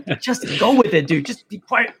before. I'm like, just go with it, dude. Just be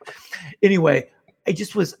quiet. Anyway, I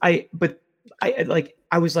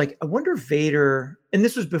was like, I wonder if Vader, and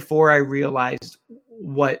this was before I realized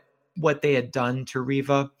what they had done to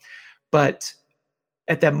Reva. But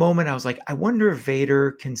at that moment, I was like, I wonder if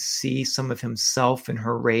Vader can see some of himself in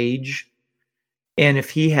her rage. And if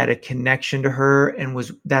he had a connection to her and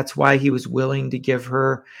that's why he was willing to give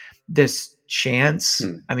her this chance.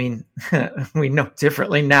 I mean, we know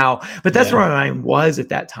differently now, but that's where my mind was at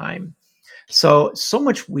that time. So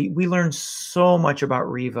much, we learned so much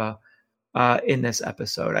about Reva in this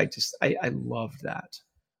episode. I loved that.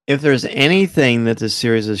 If there's anything that this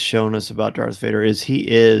series has shown us about Darth Vader is he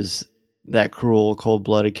is that cruel,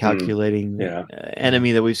 cold-blooded, calculating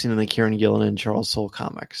enemy that we've seen in the Kieran Gillen and Charles Soule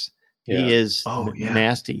comics. He is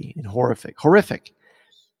nasty and horrific.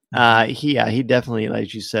 He definitely,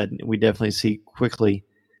 like you said, we definitely see quickly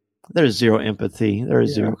there's zero empathy. There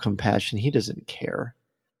is zero compassion. He doesn't care.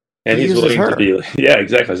 And he's willing to be,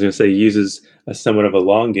 exactly. I was going to say he uses somewhat of a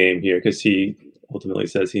long game here because he ultimately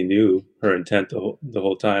says he knew her intent the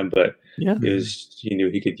whole time, but he knew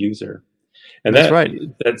he could use her. And that's right.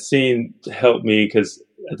 That scene helped me because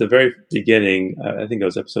at the very beginning, I think it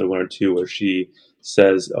was episode 1 or 2, where she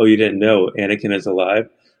says, "Oh, you didn't know Anakin is alive."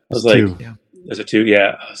 I was like, "Is it 2?"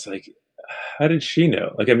 Yeah. I was like, "How did she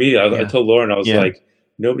know?" Like immediately, I told Lauren, I was like,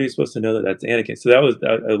 "Nobody's supposed to know that that's Anakin." So that was,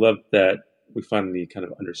 I loved that we finally kind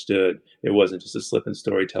of understood it wasn't just a slip in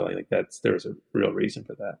storytelling. Like there was a real reason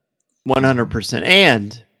for that. 100%.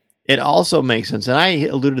 And it also makes sense. And I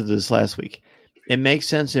alluded to this last week. It makes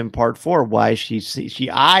sense in part 4 why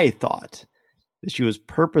I thought that she was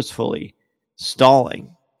purposefully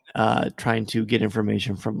stalling, trying to get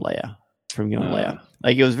information from young Leia.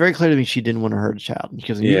 Like it was very clear to me she didn't want to hurt a child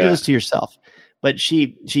because you do this to yourself. But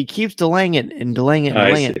she keeps delaying it and delaying it and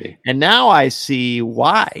delaying it. And now I see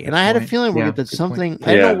why. And I had a feeling we'll get to something.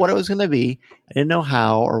 I didn't know what it was going to be. I didn't know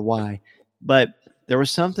how or why. But there was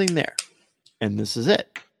something there. And this is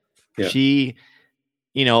it. Yeah. She,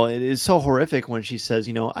 it is so horrific when she says,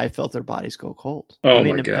 I felt their bodies go cold. Oh,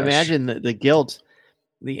 my gosh. Imagine the guilt,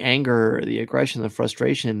 the anger, the aggression, the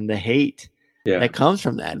frustration, the hate that comes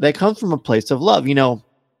from that. That comes from a place of love.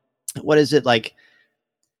 What is it like?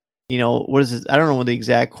 What is it? I don't know what the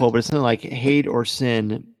exact quote, but it's something like hate or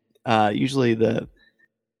sin. Usually the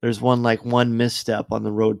there's one misstep on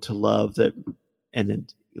the road to love and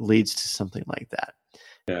it leads to something like that.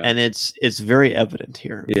 Yeah. And it's very evident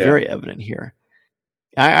here. Yeah. Very evident here.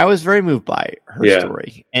 I was very moved by her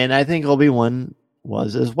story, and I think Obi-Wan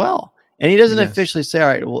was as well. And he doesn't officially say, all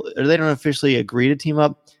right, well, they don't officially agree to team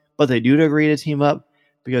up, but they do agree to team up,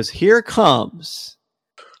 because here comes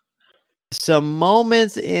some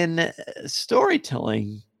moments in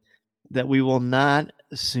storytelling that we will not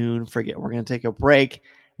soon forget. We're going to take a break.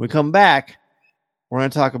 When we come back, we're going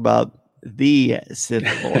to talk about the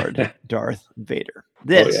Sith Lord, Darth Vader.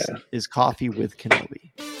 This is Coffee with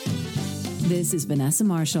Kenobi. This is Vanessa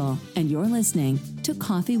Marshall, and you're listening to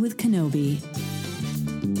Coffee with Kenobi.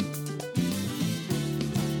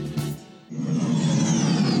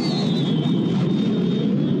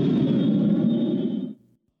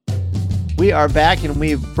 We are back, and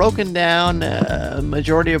we've broken down a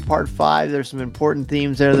majority of part 5. There's some important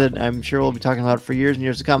themes there that I'm sure we'll be talking about for years and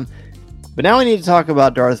years to come. But now we need to talk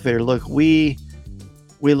about Darth Vader. Look, we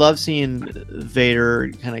love seeing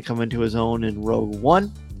Vader kind of come into his own in Rogue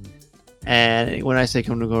One. And when I say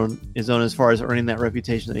come to his own as far as earning that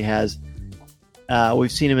reputation that he has,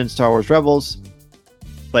 we've seen him in Star Wars Rebels.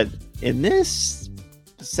 But in this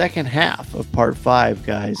second half of part 5,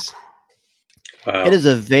 guys... Wow. It is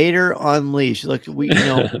a Vader Unleashed. Look,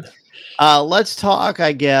 let's talk,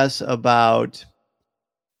 I guess, about.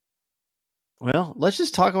 Well, let's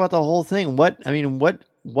just talk about the whole thing. What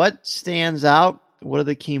stands out? What are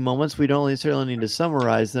the key moments? We don't necessarily need to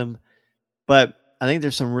summarize them, but I think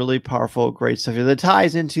there's some really powerful, great stuff here that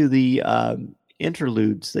ties into the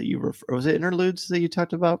interludes that you refer. Was it interludes that you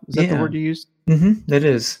talked about? Is that the word you used? Mm-hmm, it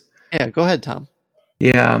is. Yeah, go ahead, Tom.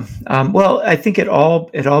 Yeah. Well, I think it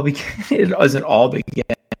doesn't all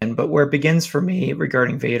begin, but where it begins for me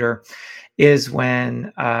regarding Vader is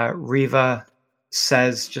when Reva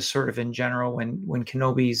says, just sort of in general, when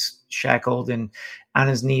Kenobi's shackled and on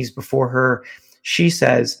his knees before her, she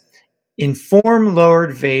says, "Inform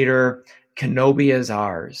Lord Vader, Kenobi is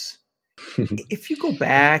ours." If you go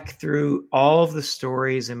back through all of the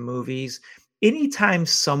stories and movies, anytime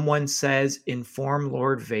someone says, "Inform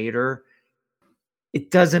Lord Vader," it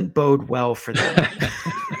doesn't bode well for them.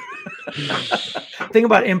 Think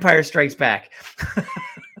about Empire Strikes Back.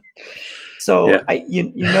 So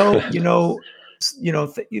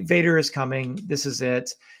Vader is coming. This is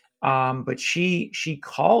it. But she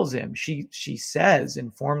calls him. She says,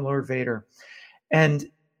 "Inform Lord Vader," and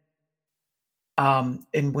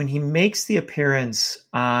when he makes the appearance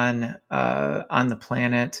on the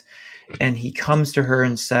planet. And he comes to her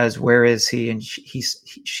and says, "Where is he?" And she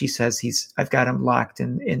says, "I've got him locked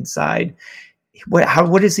inside."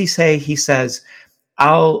 What does he say? He says,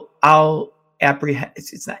 "I'll apprehend."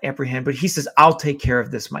 It's not apprehend, but he says, "I'll take care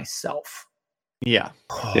of this myself." Yeah.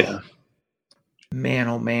 Oh, yeah. Man,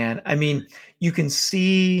 oh man. I mean, you can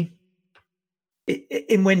see it,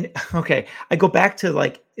 and I go back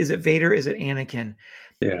to is it Vader? Is it Anakin?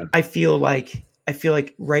 Yeah. I feel like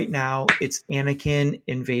right now it's Anakin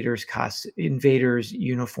in Vader's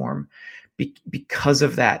uniform because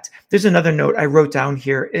of that. There's another note I wrote down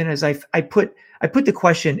here, and as I put the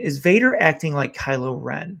question: is Vader acting like Kylo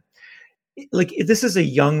Ren? Like, this is a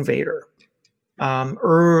young Vader,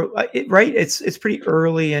 right? It's pretty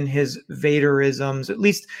early in his Vaderisms, at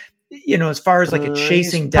least. As far as a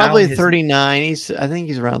chasing down. Probably 39. I think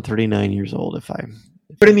he's around 39 years old.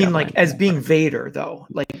 But I mean, as being Vader, though,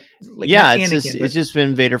 it's just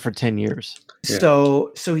been Vader for 10 years. Yeah.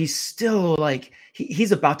 So he's still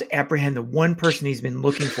he's about to apprehend the one person he's been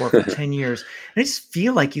looking for 10 years. And I just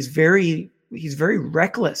feel like he's very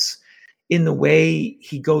reckless in the way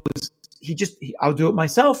he goes. I'll do it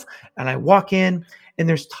myself. And I walk in, and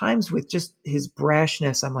there's times with just his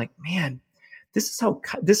brashness. I'm like, man, these are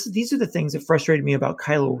the things that frustrated me about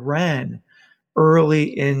Kylo Ren early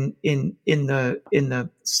in the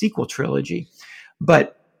sequel trilogy.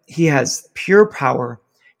 But he has pure power.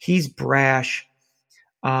 He's brash.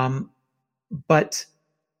 But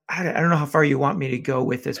I don't know how far you want me to go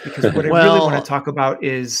with this, because what I really want to talk about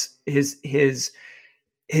is his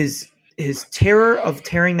terror of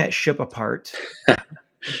tearing that ship apart,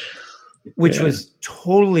 which was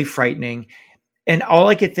totally frightening. And all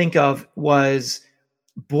I could think of was,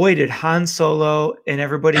 boy, did Han Solo and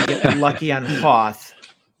everybody get lucky on Hoth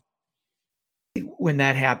when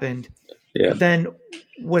that happened. Yeah. Then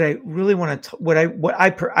what I really want to, what I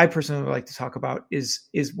personally would like to talk about is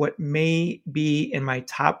what may be in my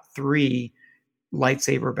top 3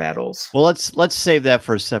 lightsaber battles. Well, let's save that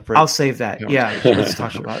for a separate. I'll save that. Yeah, let's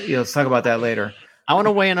talk about that later. I want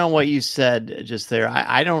to weigh in on what you said just there.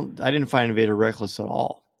 I didn't find Vader reckless at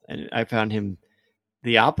all, and I found him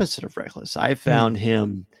the opposite of reckless. I found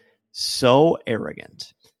him so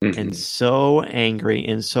arrogant and so angry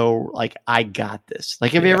and so like, I got this.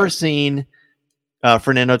 Like, have you ever seen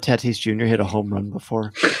Fernando Tatis Jr. hit a home run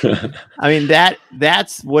before? I mean,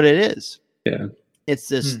 that's what it is. Yeah. It's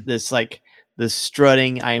this like this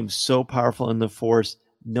strutting, I am so powerful in the Force,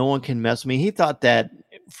 no one can mess with me. He thought that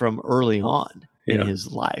from early on in his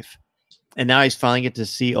life. And now he's finally get to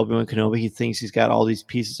see Obi-Wan Kenobi. He thinks he's got all these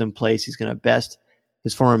pieces in place. He's going to best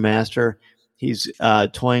his former master. He's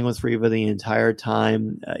toying with Reva the entire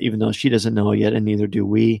time, even though she doesn't know yet, and neither do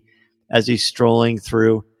we, as he's strolling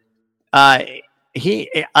through. I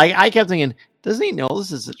kept thinking, doesn't he know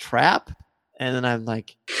this is a trap? And then I'm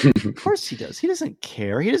like, of course he does. He doesn't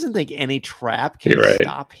care. He doesn't think any trap can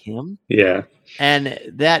stop him. Yeah. And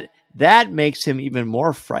that makes him even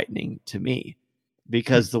more frightening to me,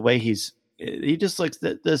 because the way he just looks,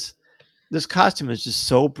 that this costume is just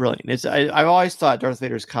so brilliant. I've always thought Darth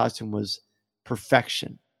Vader's costume was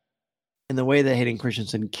perfection, and the way that Hayden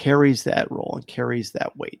Christensen carries that role and carries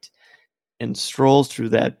that weight and strolls through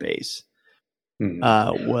that base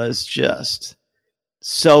was just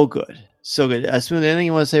so good. So good. Smooth, anything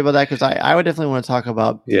you want to say about that? Because I would definitely want to talk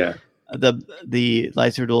about the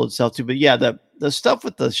lightsaber duel itself too. But yeah, the stuff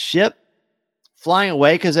with the ship flying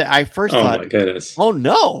away, because I first thought, my goodness, oh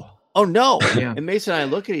no. And Mason and I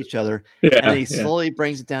look at each other, and he slowly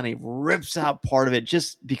brings it down. He rips out part of it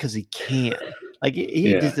just because he can. Like he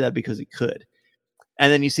did that because he could.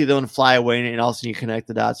 And then you see the one fly away, and all of a sudden you connect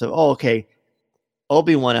the dots of, oh, okay,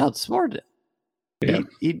 Obi-Wan outsmarted him.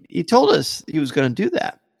 Yeah. He told us he was going to do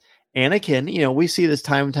that. Anakin, we see this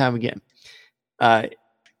time and time again.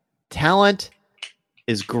 Talent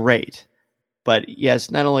is great, but yes,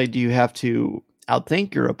 not only do you have to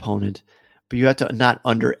outthink your opponent, but you have to not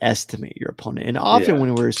underestimate your opponent. And often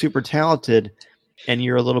when we're super talented and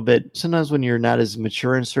you're a little bit, sometimes when you're not as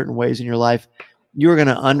mature in certain ways in your life, you're going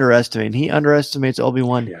to underestimate. And he underestimates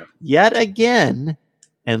Obi-Wan yet again.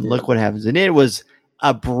 And look what happens. And it was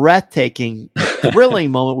a breathtaking,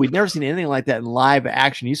 thrilling moment. We'd never seen anything like that in live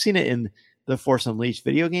action. You've seen it in the Force Unleashed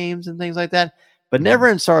video games and things like that, but never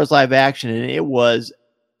in Star Wars live action. And it was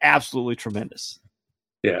absolutely tremendous.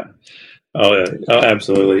 Yeah. Oh,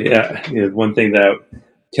 absolutely. Yeah. One thing that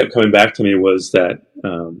kept coming back to me was that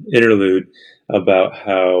interlude about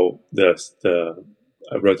how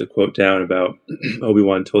I wrote the quote down about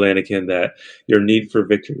Obi-Wan told Anakin that your need for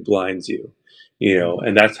victory blinds you,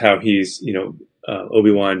 and that's how he's,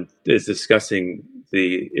 Obi-Wan is discussing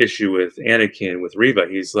the issue with Anakin, with Reva.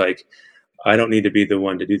 He's like, I don't need to be the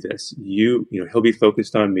one to do this. He'll be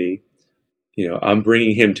focused on me. I'm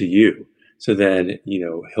bringing him to you. So then,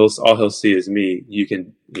 all he'll see is me. You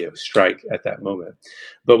can, strike at that moment.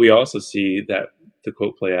 But we also see that the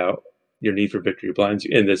quote play out, your need for victory blinds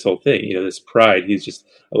you, in this whole thing, this pride. I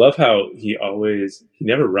love how he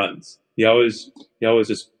never runs. He always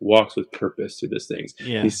just walks with purpose through this things.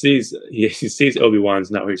 Yeah. He sees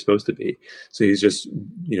Obi-Wan's not where he's supposed to be. So he's just,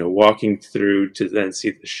 walking through to then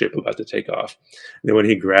see the ship about to take off. And then when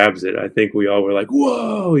he grabs it, I think we all were like,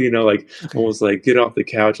 whoa, like almost like get off the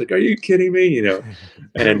couch. Like, are you kidding me?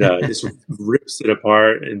 And just rips it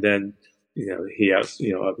apart. And then, he has,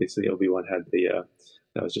 obviously Obi-Wan had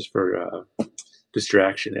that was just for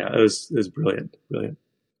distraction. Yeah, it was brilliant. Brilliant.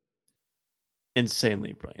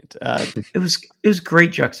 Insanely brilliant. It was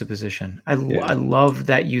great juxtaposition. I love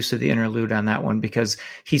that use of the interlude on that one, because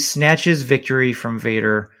he snatches victory from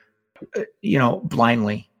Vader,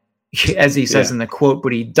 blindly, as he says in the quote,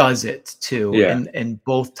 but he does it too, and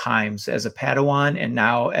both times as a Padawan and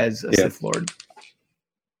now as a Sith Lord.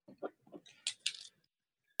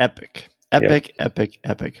 Epic. All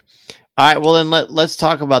right, well then let's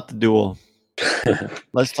talk about the duel.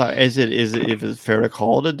 Let's talk. Is it fair to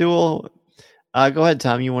call it a duel? Go ahead,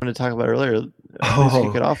 Tom. You wanted to talk about it earlier.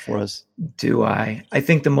 Kick it off for us. Do I? I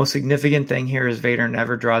think the most significant thing here is Vader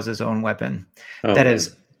never draws his own weapon.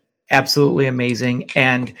 Is absolutely amazing.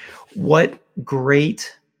 And what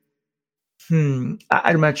great, I'm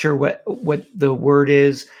not sure what the word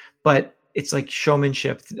is, but it's like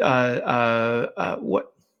showmanship.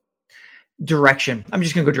 What direction? I'm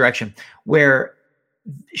just going to go direction, where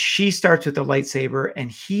she starts with a lightsaber and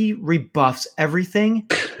he rebuffs everything,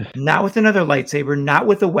 not with another lightsaber, not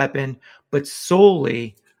with a weapon, but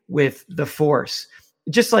solely with the Force.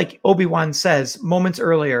 Just like Obi-Wan says moments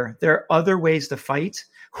earlier, there are other ways to fight.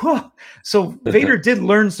 So Vader did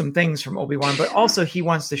learn some things from Obi-Wan, but also he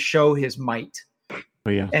wants to show his might. Oh,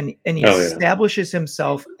 yeah. And he establishes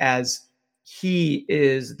himself as he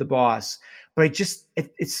is the boss. But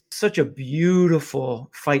it's such a beautiful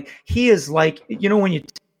fight. He is like, when you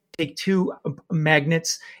take two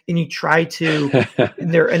magnets and you try to,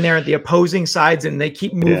 and they're at the opposing sides and they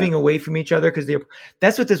keep moving away from each other because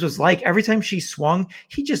that's what this was like. Every time she swung,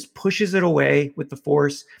 he just pushes it away with the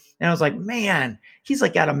force. And I was like, man, he's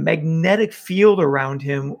like got a magnetic field around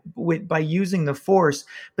him by using the force.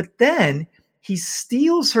 But then he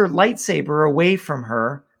steals her lightsaber away from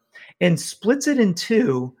her and splits it in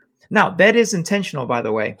two. Now, that is intentional, by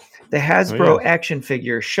the way. The Hasbro action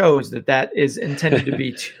figure shows that is intended to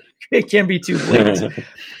be it can be two blades.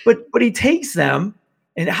 but he takes them,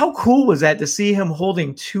 and how cool was that to see him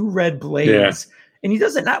holding two red blades? Yeah. And he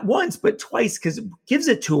does it not once, but twice, because gives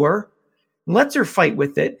it to her, lets her fight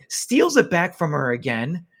with it, steals it back from her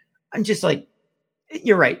again. I'm just like,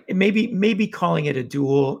 you're right. Maybe calling it a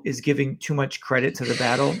duel is giving too much credit to the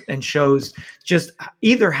battle and shows just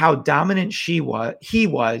either how dominant he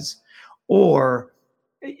was, or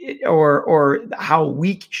how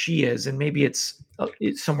weak she is, and maybe it's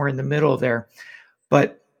somewhere in the middle there.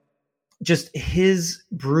 But just his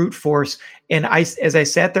brute force, and as I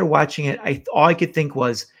sat there watching it, all I could think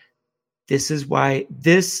was, this is why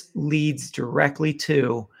this leads directly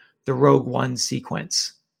to the Rogue One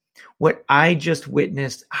sequence. What I just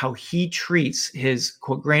witnessed, how he treats his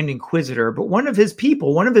Grand Inquisitor, but one of his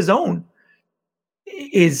people, one of his own,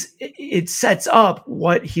 it sets up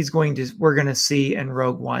what we're going to see in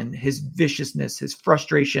Rogue One. His viciousness, his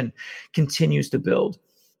frustration continues to build.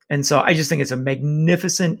 And so I just think it's a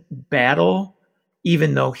magnificent battle.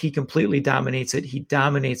 Even though he completely dominates it, he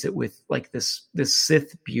dominates it with like this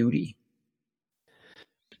Sith beauty.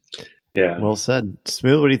 Yeah. Well said.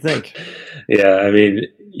 Smooth, what do you think? Yeah, I mean,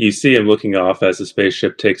 you see him looking off as the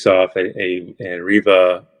spaceship takes off, and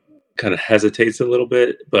Reva kind of hesitates a little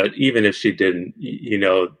bit. But even if she didn't, she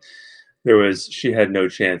had no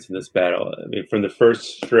chance in this battle. I mean, from the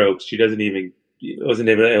first stroke, she wasn't even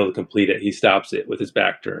able to complete it. He stops it with his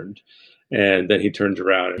back turned, and then he turns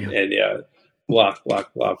around and block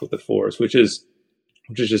with the force, which is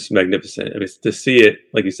just magnificent. I mean, to see it,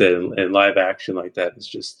 like you said, in live action like that is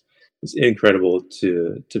just. It's incredible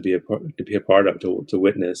to be a part of, to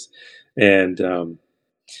witness, and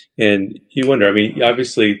you wonder. I mean,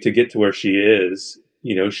 obviously, to get to where she is,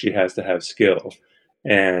 she has to have skill,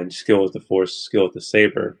 and skill with the force, skill with the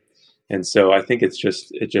saber, and so I think it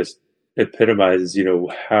just epitomizes,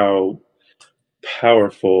 how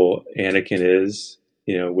powerful Anakin is,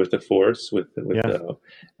 with the force,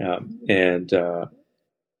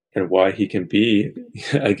 and why he can be,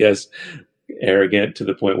 I guess, arrogant to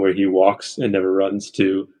the point where he walks and never runs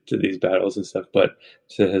to these battles and stuff, but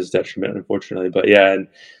to his detriment, unfortunately. But yeah,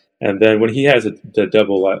 and then when he has the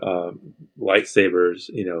double lightsabers,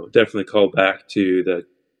 definitely call back to the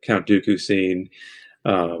Count Dooku scene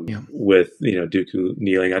with Dooku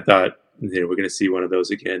kneeling. I thought we're going to see one of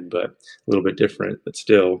those again, but a little bit different. But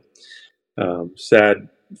still, sad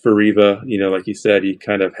for Reva. Like you said, you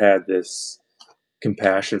kind of had this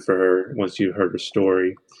compassion for her once you heard her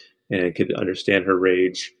story. And could understand her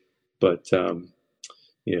rage, but anger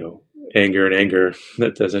and anger,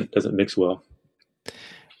 that doesn't mix well.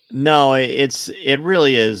 No, it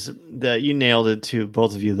really is. You nailed it too,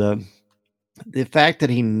 both of you. The fact that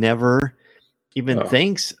he never even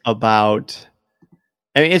thinks about.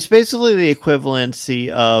 I mean, it's basically the equivalency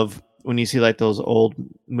of when you see like those old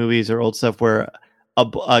movies or old stuff where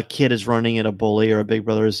a kid is running at a bully, or a big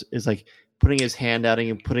brother is like putting his hand out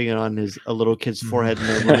and putting it on a little kid's forehead, and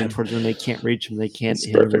they're running towards him. They can't reach him. They can't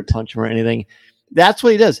hit him or punch him or anything. That's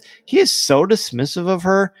what he does. He is so dismissive of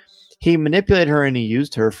her. He manipulated her and he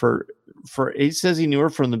used her for. He says he knew her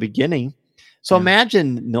from the beginning. So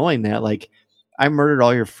imagine knowing that, like, I murdered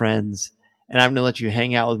all your friends, and I'm going to let you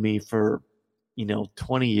hang out with me for,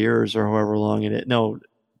 20 years or however long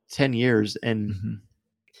 10 years, and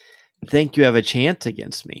think you have a chance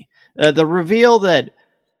against me. The reveal that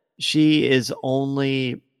she is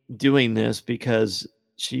only doing this because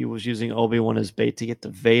she was using Obi-Wan as bait to get to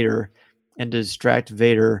Vader and to distract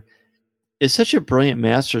Vader is such a brilliant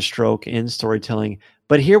masterstroke in storytelling.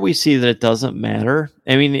 But here we see that it doesn't matter.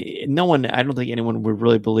 I mean, I don't think anyone would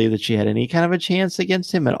really believe that she had any kind of a chance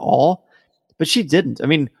against him at all. But she didn't. I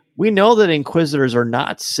mean, we know that Inquisitors are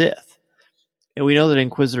not Sith. And we know that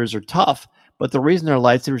Inquisitors are tough. But the reason their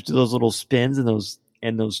lightsabers do those little spins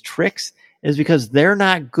and those tricks is because they're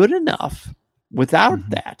not good enough without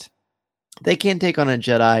that. They can't take on a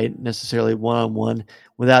Jedi necessarily one-on-one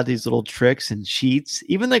without these little tricks and cheats.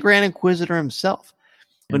 Even the Grand Inquisitor himself.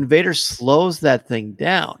 When Vader slows that thing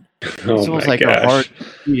down, it's almost like a heart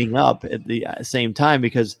beating up at the same time,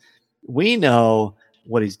 because we know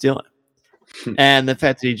what he's doing. And the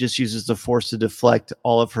fact that he just uses the Force to deflect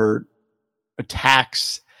all of her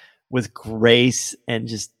attacks with grace and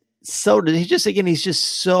just he's just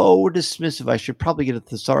so dismissive. I should probably get a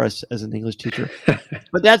thesaurus as an English teacher,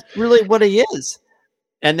 but that's really what he is.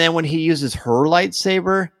 And then when he uses her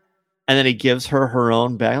lightsaber and then he gives her her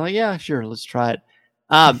own back, I'm like, yeah, sure, let's try it.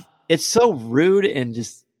 It's so rude and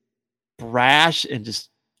just brash and just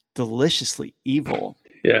deliciously evil.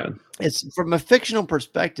 Yeah. It's from a fictional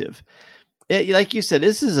perspective. Like you said,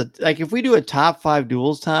 this is if we do a top 5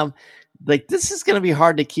 duels, Tom, like this is going to be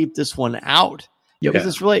hard to keep this one out.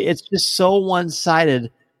 Because it's just so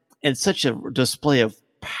one-sided and such a display of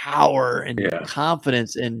power and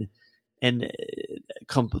confidence and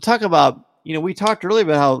talk about, we talked earlier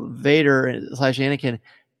about how Vader / Anakin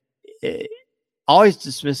always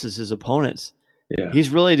dismisses his opponents. Yeah. He's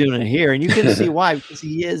really doing it here. And you can see why, because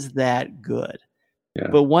he is that good. Yeah.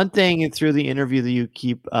 But one thing through the interview that you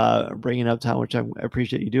keep bringing up, Tom, which I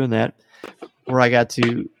appreciate you doing that, where I got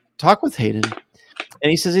to talk with Hayden, and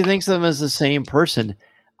he says he thinks of them as the same person.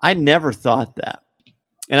 I never thought that.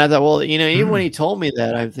 And I thought, well, even when he told me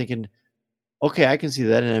that, I'm thinking, okay, I can see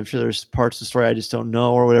that. And I'm sure there's parts of the story I just don't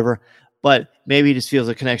know or whatever. But maybe he just feels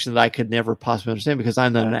a connection that I could never possibly understand because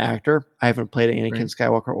I'm not an actor. I haven't played Anakin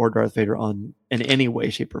Skywalker or Darth Vader in any way,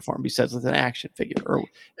 shape, or form, besides with an action figure or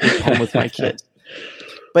with my kids.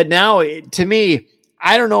 But now, to me,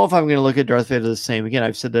 I don't know if I'm going to look at Darth Vader the same again.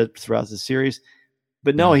 I've said that throughout the series.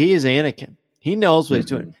 But no, he is Anakin. He knows what he's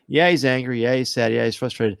doing. Yeah, he's angry. Yeah, he's sad. Yeah, he's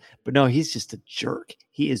frustrated. But no, he's just a jerk.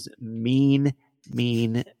 He is mean.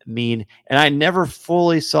 And I never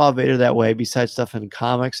fully saw Vader that way besides stuff in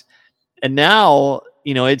comics. And now,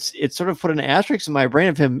 it's sort of put an asterisk in my brain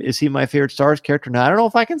of him. Is he my favorite Star Wars character? Now, I don't know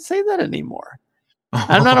if I can say that anymore.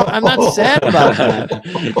 I'm not sad about that.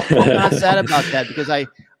 I'm not sad about that because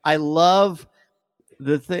I love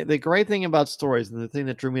the great thing about stories, and the thing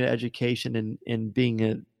that drew me to education and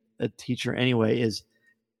being a teacher anyway, is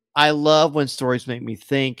I love when stories make me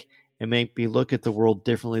think and make me look at the world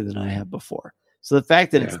differently than I have before. So the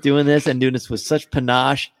fact that it's doing this with such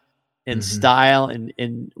panache and style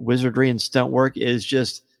and wizardry and stunt work is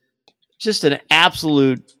just an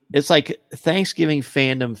absolute, it's like Thanksgiving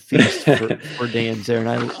fandom feast for Dan Zare. And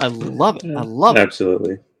I love it. I love it.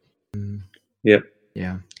 Absolutely. Yep.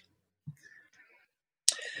 Yeah.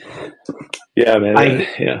 Yeah, man.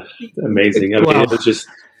 Amazing. I mean, it was just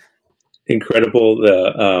incredible.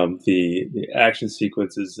 The action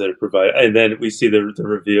sequences that are provided, and then we see the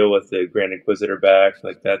reveal with the Grand Inquisitor back.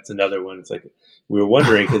 Like that's another one. It's like we were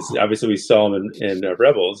wondering because obviously we saw him in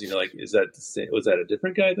Rebels. Like, was that a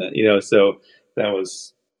different guy then? So that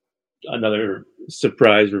was another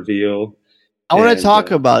surprise reveal. I want to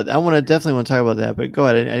talk about. I definitely want to talk about that. But go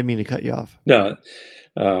ahead. I didn't mean to cut you off. No.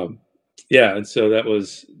 Yeah, and so that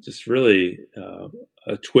was just really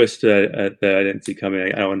a twist that I didn't see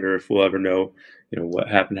coming. I wonder if we'll ever know, what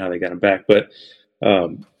happened, how they got him back. But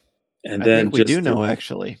and then I think we do know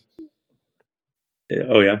actually.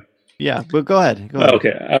 Oh yeah. Yeah, but go ahead.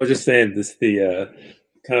 Okay, I was just saying this the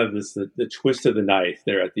twist of the knife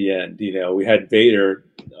there at the end. We had Vader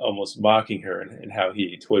almost mocking her and how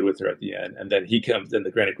he toyed with her at the end, and then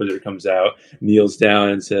the Grand Inquisitor comes out, kneels down,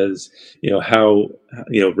 and says, how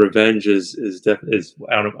revenge is I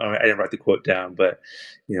didn't write the quote down, but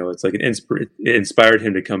it's like it inspired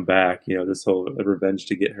him to come back. This whole revenge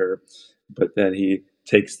to get her, but then he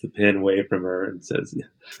takes the pin away from her and says,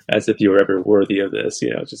 as if you were ever worthy of this.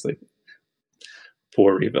 Just like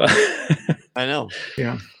poor Reva. I know.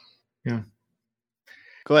 Yeah.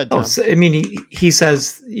 Go ahead, Tom. Oh, so, I mean, he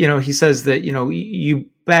says that, you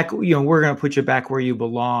back, we're going to put you back where you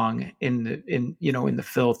belong in the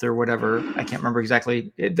filth or whatever. I can't remember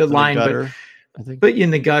exactly the line, gutter, but in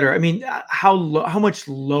the gutter. I mean, how much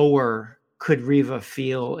lower could Reva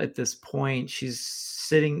feel at this point? She's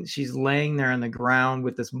laying there on the ground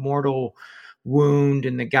with this mortal wound,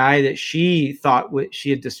 and the guy that she thought she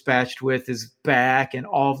had dispatched with is back, and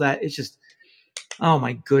all of that. It's just, oh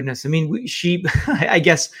my goodness. I mean, I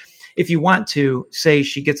guess if you want to say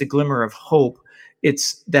she gets a glimmer of hope,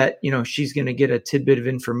 it's that, she's going to get a tidbit of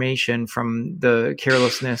information from the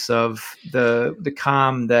carelessness of the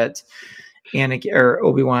comm that Anakin or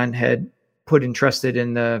Obi-Wan had put entrusted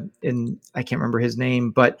in I can't remember his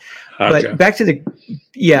name, but back to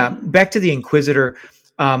the Inquisitor.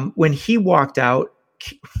 When he walked out,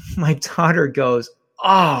 my daughter goes,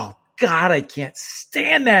 "Oh God, I can't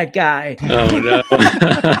stand that guy." Oh no.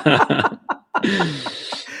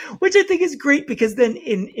 Which I think is great, because then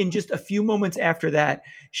in just a few moments after that,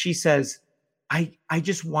 she says, I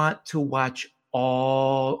just want to watch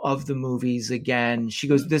all of the movies again. She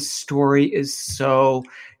goes, this story is so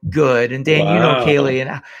good. And Dan, you know Kaylee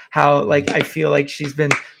and how like I feel like she's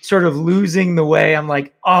been sort of losing the way. I'm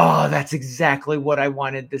like, oh, that's exactly what I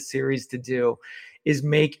wanted this series to do, is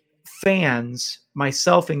make fans,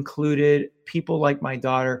 myself included, people like my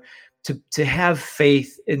daughter, to have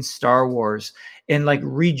faith in Star Wars and like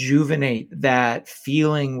rejuvenate that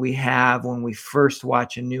feeling we have when we first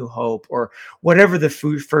watch A New Hope or whatever the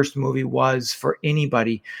first movie was for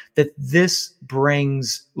anybody, that this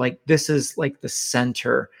brings, like, this is like the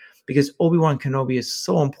center, because Obi-Wan Kenobi is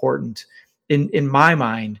so important in my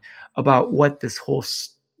mind about what this whole,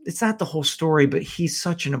 it's not the whole story, but he's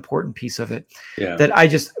such an important piece of it that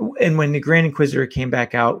and when the Grand Inquisitor came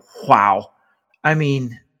back out, wow. I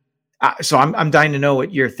mean, so I'm dying to know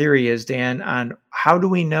what your theory is, Dan, on how do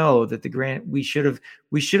we know that we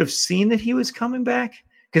should have seen that he was coming back?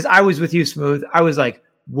 Because I was with you, Smooth. I was like,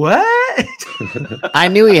 what? I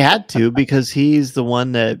knew he had to, because he's the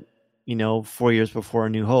one that, 4 years before A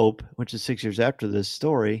New Hope, which is 6 years after this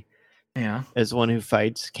story, is the one who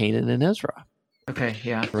fights Kanan and Ezra. Okay,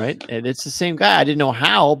 yeah. Right? And it's the same guy. I didn't know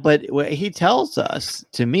how, but he tells us,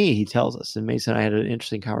 and Mason and I had an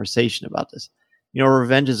interesting conversation about this.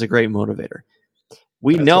 Revenge is a great motivator.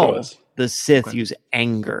 We know the Sith use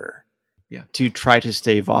anger to try to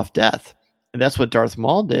stave off death. And that's what Darth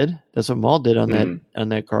Maul did. That's what Maul did on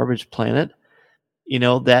that garbage planet.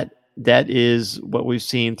 That is what we've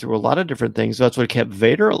seen through a lot of different things. That's what kept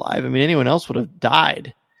Vader alive. I mean, anyone else would have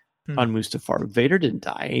died on Mustafar. Vader didn't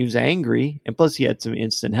die. He was angry, and plus he had some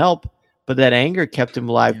instant help, but that anger kept him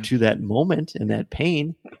alive to that moment and that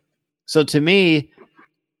pain. So to me,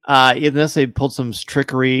 unless they pulled some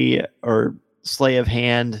trickery or sleight of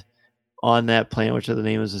hand on that planet, which the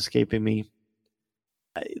name is escaping me,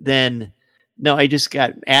 then no, I just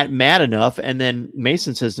got mad enough. And then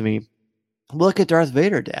Mason says to me, look at Darth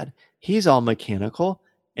Vader, Dad. He's all mechanical,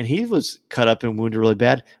 and he was cut up and wounded really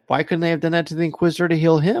bad. Why couldn't they have done that to the Inquisitor to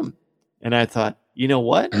heal him? And I thought, you know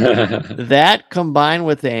what? That combined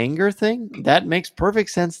with the anger thing, that makes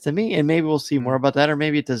perfect sense to me. And maybe we'll see more about that, or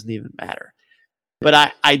maybe it doesn't even matter.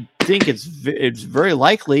 But I think it's very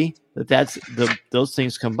likely that those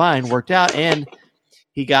things combined worked out, and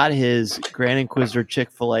he got his Grand Inquisitor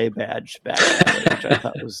Chick-fil-A badge back, which I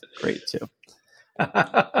thought was great too.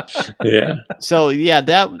 Yeah. So yeah,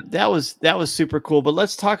 that was super cool. But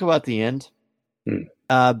let's talk about the end.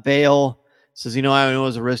 Bail says, I know it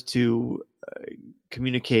was a risk to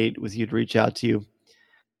communicate with you, to reach out to you.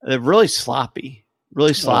 They're really sloppy,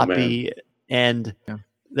 and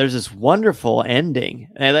there's this wonderful ending.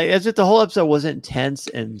 And as if the whole episode wasn't tense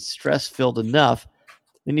and stress-filled enough,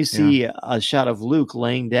 then you see a shot of Luke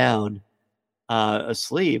laying down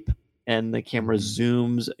asleep, and the camera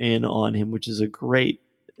zooms in on him, which is a great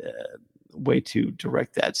way to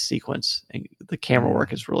direct that sequence. And the camera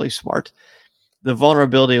work is really smart. The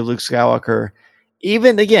vulnerability of Luke Skywalker,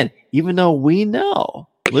 even though we know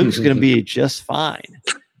Luke's going to be just fine,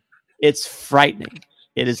 it's frightening.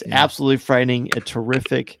 It is absolutely frightening. A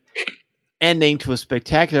terrific ending to a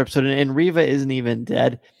spectacular episode. And Reva isn't even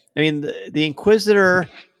dead. I mean, the Inquisitor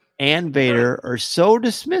and Vader are so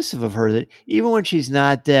dismissive of her that even when she's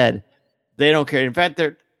not dead, they don't care. In fact,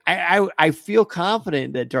 I feel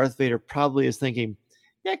confident that Darth Vader probably is thinking,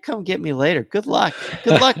 yeah, come get me later. Good luck.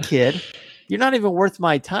 Good luck, kid. You're not even worth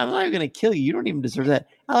my time. I'm not even going to kill you. You don't even deserve that.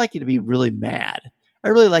 I like you to be really mad. I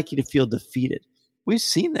really like you to feel defeated. We've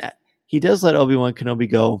seen that. He does let Obi-Wan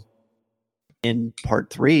Kenobi go in part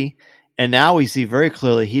 3. And now we see very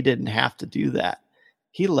clearly he didn't have to do that.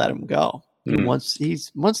 He let him go. He wants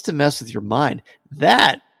to mess with your mind.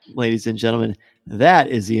 That, ladies and gentlemen, that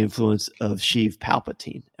is the influence of Sheev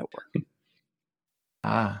Palpatine at work.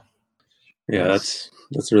 Yeah,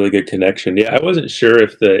 that's a really good connection. Yeah, I wasn't sure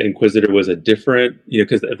if the Inquisitor was a different,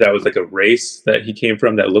 because if that was like a race that he came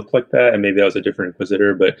from that looked like that, and maybe that was a different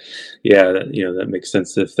Inquisitor. But yeah, that makes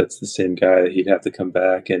sense if that's the same guy, that he'd have to come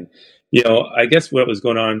back. And I guess what was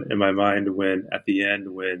going on in my mind at the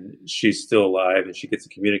end, when she's still alive and she gets a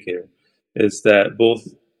communicator, is that both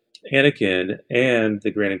Anakin and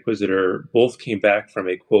the Grand Inquisitor both came back from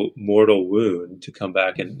a, quote, mortal wound to come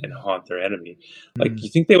back and haunt their enemy. Like, you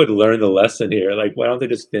think they would learn the lesson here? Like, why don't they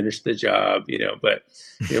just finish the job? But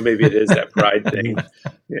maybe it is that pride thing.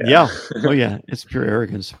 Yeah. Oh yeah, it's pure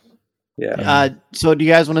arrogance. Yeah. So do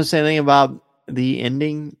you guys want to say anything about the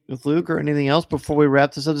ending with Luke or anything else before we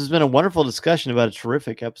wrap this up? This has been a wonderful discussion about a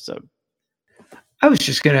terrific episode. I was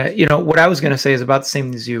just gonna, what I was gonna say is about the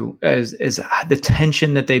same as you, as the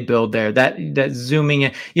tension that they build there, that zooming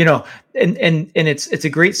in, and it's a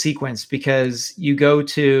great sequence, because you go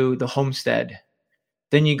to the homestead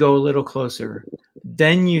Then you go a little closer.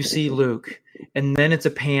 Then you see Luke. And then it's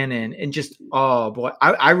a pan in. And just, oh, boy.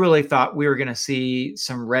 I really thought we were going to see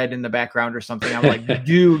some red in the background or something. I'm like,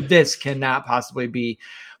 dude, this cannot possibly be.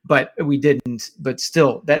 But we didn't. But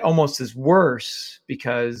still, that almost is worse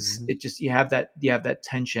because it just you have that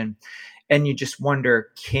tension. And you just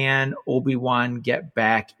wonder, can Obi-Wan get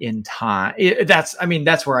back in time? That's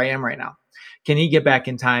where I am right now. Can he get back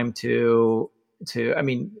in time to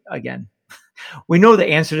again, we know the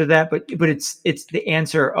answer to that, but it's the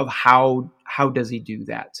answer of how does he do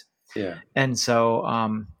that? Yeah. And so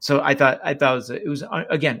I thought it was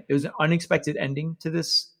an unexpected ending to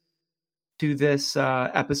this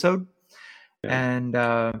episode. Yeah. And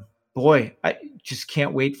boy, I just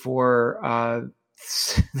can't wait for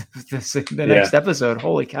the next episode.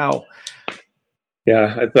 Holy cow.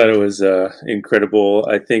 Yeah, I thought it was incredible.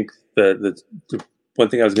 I think the one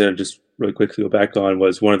thing I was going to just really quickly go back on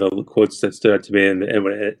was one of the quotes that stood out to me in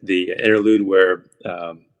the interlude where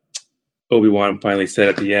Obi-Wan finally said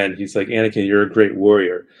at the end, he's like, Anakin, you're a great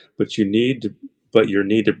warrior, but your need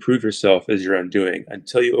to prove yourself is your undoing.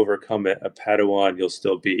 Until you overcome it, a Padawan you'll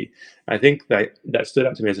still be. I think that stood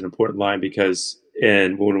out to me as an important line because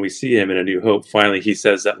when we see him in A New Hope, finally he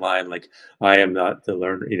says that line, like, I am not the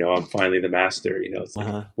learner, I'm finally the master, It's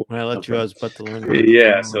like, when I left you, I was but the learner.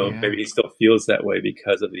 Yeah, maybe he still feels that way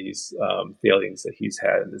because of these failings that he's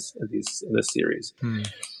had in this series.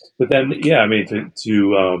 But then,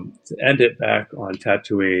 to end it back on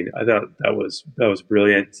Tatooine, I thought that was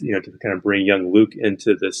brilliant. To kind of bring young Luke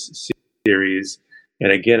into this series,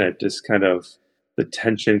 and again, it just kind of the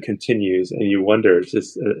tension continues, and you wonder,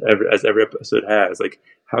 just as every episode has, like,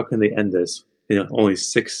 how can they end this? Only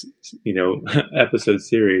 6 episode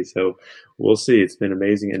series. So we'll see. It's been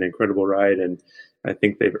amazing and incredible ride, and I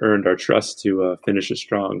think they've earned our trust to finish it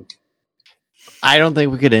strong. I don't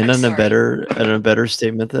think we could end on a better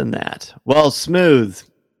statement than that. Well, Smooth,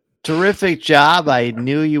 terrific job. I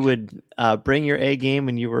knew you would bring your A game,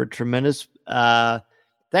 and you were tremendous.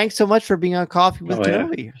 Thanks so much for being on Coffee with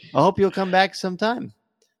Kenobi. Yeah. I hope you'll come back sometime.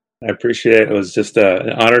 I appreciate it. It was just an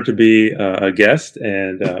honor to be a guest,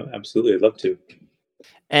 and absolutely, I'd love to.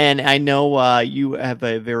 And I know you have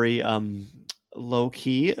a very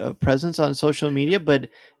low-key presence on social media, but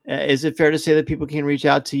is it fair to say that people can reach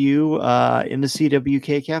out to you in the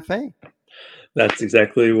CWK Cafe? That's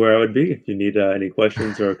exactly where I would be. If you need any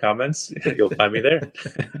questions or comments, you'll find me there.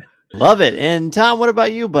 Love it. And Tom, what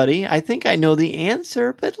about you, buddy? I think I know the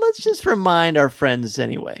answer, but let's just remind our friends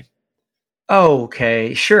anyway.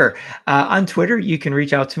 Okay, sure. On Twitter, you can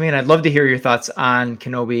reach out to me, and I'd love to hear your thoughts on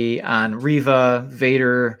Kenobi, on Reva,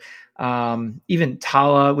 Vader, even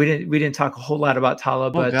Tala. We didn't talk a whole lot about Tala,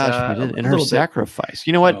 but we didn't. And her sacrifice.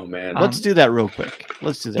 You know what? Oh, man. Let's do that real quick.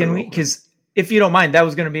 Let's do that. Can we? Because if you don't mind, that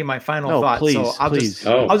was going to be my final thought. Please, so please.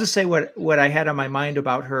 I'll just say what I had on my mind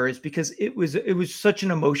about her is because it was such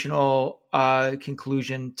an emotional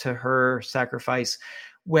conclusion to her sacrifice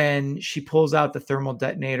when she pulls out the thermal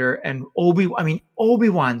detonator and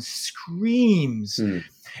Obi-Wan screams. And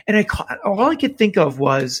all I could think of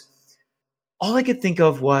was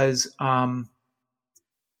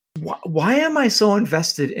why am I so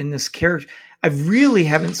invested in this character? I really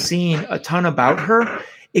haven't seen a ton about her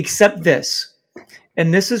except this.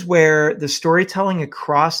 And this is where the storytelling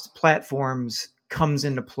across platforms comes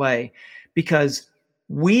into play, because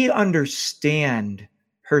we understand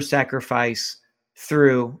her sacrifice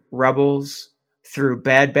through Rebels, through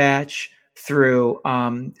Bad Batch, through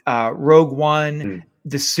Rogue One,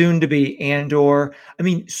 the soon-to-be Andor.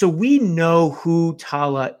 So we know who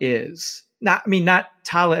Tala is. Not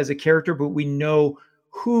Tala as a character, but we know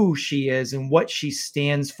who she is and what she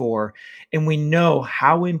stands for. And we know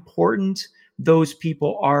how important those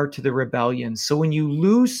people are to the rebellion. So when you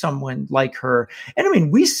lose someone like her,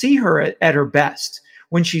 and we see her at her best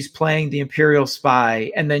when she's playing the Imperial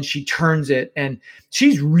spy, and then she turns it, and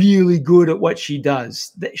she's really good at what she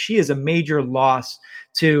does. She is a major loss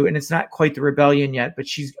to, and it's not quite the rebellion yet, but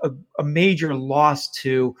she's a major loss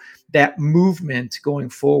to that movement going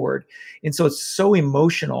forward. And so it's so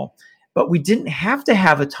emotional, but we didn't have to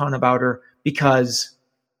have a ton about her because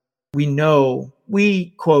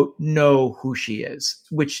we quote know who she is,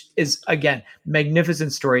 which is, again,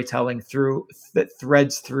 magnificent storytelling that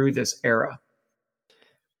threads through this era.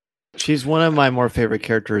 She's one of my more favorite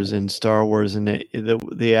characters in Star Wars, and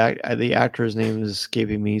the actor's name is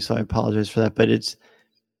escaping me, so I apologize for that. But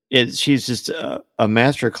she's just a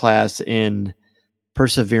masterclass in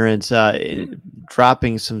perseverance,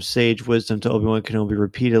 dropping some sage wisdom to Obi-Wan Kenobi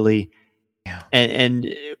repeatedly,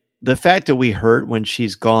 and the fact that we hurt when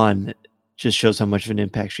she's gone just shows how much of an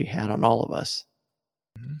impact she had on all of us.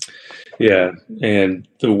 Yeah, and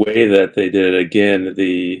the way that they did it, again,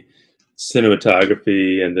 the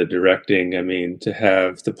cinematography and the directing, I mean,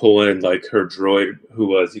 to pull in like her droid, who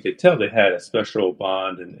was, you could tell they had a special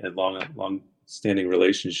bond and long standing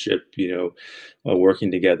relationship,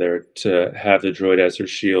 working together, to have the droid as her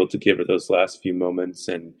shield to give her those last few moments.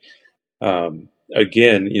 And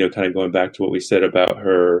again, kind of going back to what we said about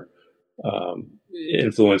her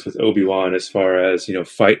influence with Obi-Wan as far as,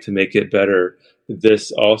 fight to make it better.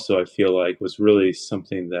 This also, I feel like, was really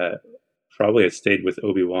something that probably has stayed with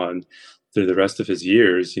Obi-Wan through the rest of his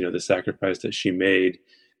years, the sacrifice that she made.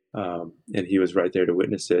 And he was right there to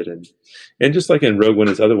witness it. And just like in Rogue One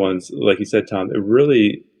and other ones, like you said, Tom, it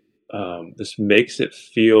really, this makes it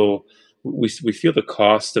feel, we feel the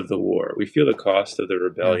cost of the war. We feel the cost of the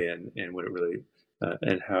rebellion and what it really,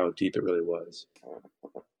 and how deep it really was.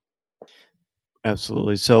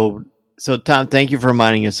 Absolutely. So Tom, thank you for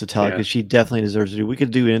reminding us to tell her, because she definitely deserves to do. We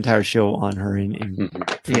could do an entire show on her.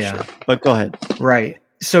 Sure. But go ahead. Right.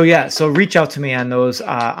 So reach out to me on those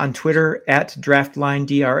on Twitter at Draftline,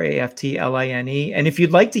 DRAFTLINE. And if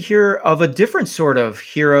you'd like to hear of a different sort of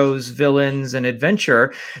heroes, villains, and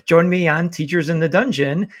adventure, join me on Teachers in the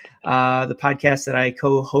Dungeon, the podcast that I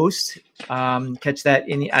co-host. Catch that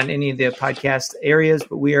on any of the podcast areas,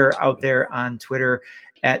 but we are out there on Twitter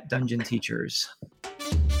at Dungeon Teachers.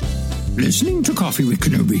 Listening to Coffee with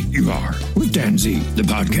Kenobi, you are, with Dan Z, the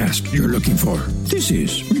podcast you're looking for. This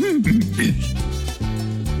is... yes.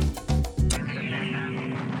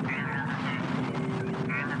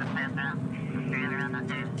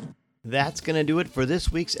 That's going to do it for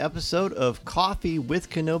this week's episode of Coffee with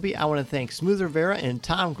Kenobi. I want to thank Smooth Rivera and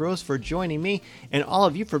Tom Gross for joining me, and all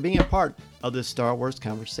of you for being a part of this Star Wars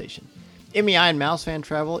conversation. MEI and Mouse Fan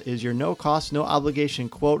Travel is your no-cost, no-obligation,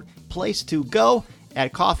 quote, place to go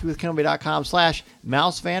at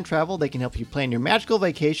coffeewithkenobi.com/mousefan-travel. They can help you plan your magical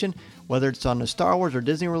vacation, whether it's on a Star Wars or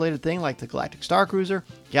Disney-related thing like the Galactic Star Cruiser,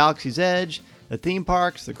 Galaxy's Edge, the theme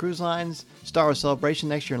parks, the cruise lines, Star Wars Celebration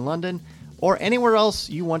next year in London, or anywhere else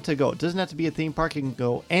you want to go. It doesn't have to be a theme park. You can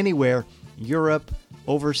go anywhere, Europe,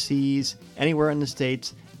 overseas, anywhere in the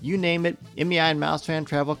States. You name it, MEI and Mouse Fan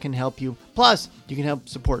Travel can help you. Plus, you can help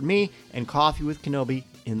support me and Coffee with Kenobi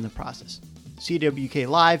in the process. CWK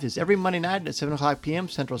Live is every Monday night at 7 o'clock p.m.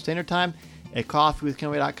 Central Standard Time at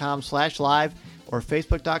coffeewithkenobi.com/live or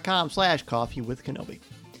facebook.com/coffeewithkenobi.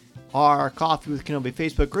 Our Coffee with Kenobi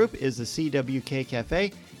Facebook group is the CWK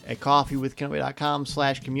Cafe at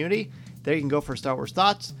coffeewithkenobi.com/community. There you can go for Star Wars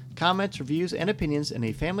thoughts, comments, reviews, and opinions in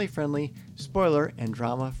a family-friendly, spoiler, and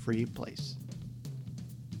drama-free place.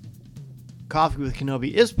 Coffee with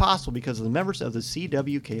Kenobi is possible because of the members of the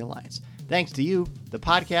CWK Alliance. Thanks to you, the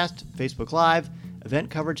podcast, Facebook Live,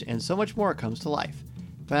 event coverage, and so much more comes to life.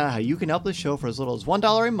 Find out how you can help this show for as little as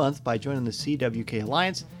 $1 a month by joining the CWK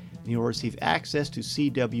Alliance, and you'll receive access to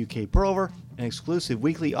CWK Pullover, an exclusive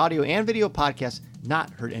weekly audio and video podcast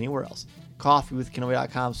not heard anywhere else.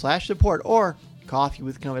 coffeewithkenobi.com/support or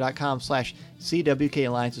coffeewithkenobi.com/CWK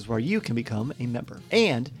Alliance is where you can become a member.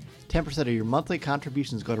 And 10% of your monthly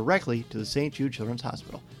contributions go directly to the St. Jude Children's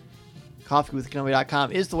Hospital.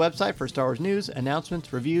 Coffeewithkenobi.com is the website for Star Wars news,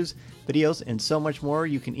 announcements, reviews, videos, and so much more.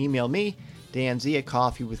 You can email me, Dan Z, at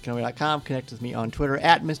coffeewithkenobi.com. Connect with me on Twitter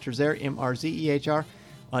at Mr. Zer, MRZEHR,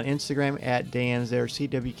 on Instagram at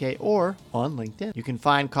DanZerCWK, or on LinkedIn. You can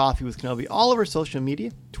find Coffee with Kenobi all over social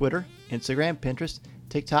media, Twitter, Instagram, Pinterest,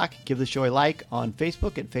 TikTok. Give the show a like on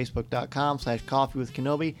Facebook at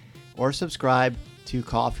facebook.com/coffeewithkenobi, or subscribe to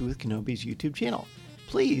Coffee with Kenobi's YouTube channel.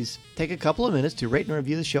 Please take a couple of minutes to rate and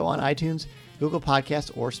review the show on iTunes, Google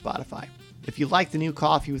Podcasts, or Spotify. If you like the new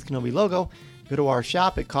Coffee with Kenobi logo, go to our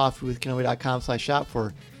shop at coffeewithkenobi.com/shop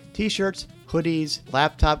for t-shirts, hoodies,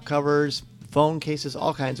 laptop covers, phone cases,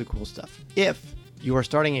 all kinds of cool stuff. If you are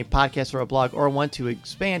starting a podcast or a blog or want to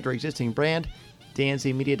expand your existing brand,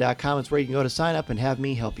 danzmedia.com is where you can go to sign up and have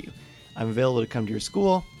me help you. I'm available to come to your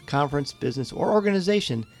school, conference, business, or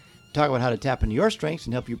organization, talk about how to tap into your strengths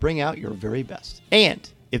and help you bring out your very best. And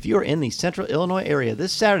if you're in the Central Illinois area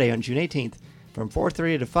this Saturday on June 18th, from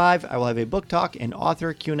 4:30 to 5, I will have a book talk and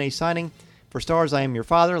author Q&A signing for Star Wars I Am Your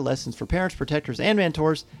Father, Lessons for Parents, Protectors, and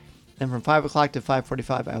Mentors. Then from 5 o'clock to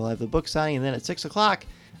 5:45, I will have the book signing, and then at 6 o'clock,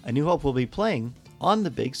 A New Hope will be playing on the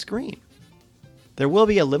big screen. There will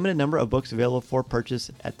be a limited number of books available for purchase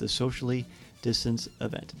at the socially distanced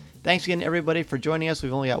event. Thanks again, everybody, for joining us.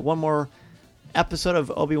 We've only got one more episode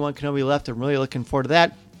of Obi-Wan Kenobi left. I'm really looking forward to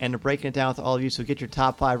that and to breaking it down with all of you. So get your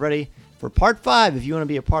top 5 ready for part 5. If you want to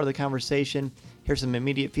be a part of the conversation, here's some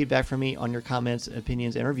immediate feedback from me on your comments,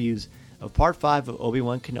 opinions, and reviews of part 5 of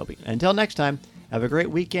Obi-Wan Kenobi. Until next time, have a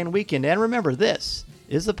great weekend, and remember, this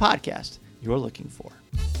is the podcast you're looking for.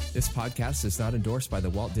 This podcast is not endorsed by the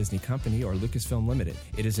Walt Disney Company or Lucasfilm Limited.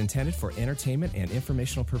 It is intended for entertainment and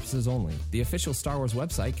informational purposes only. The official Star Wars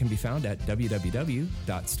website can be found at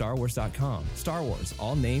www.starwars.com. Star Wars,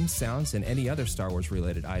 all names, sounds, and any other Star Wars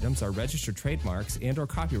related items are registered trademarks and or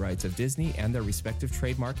copyrights of Disney and their respective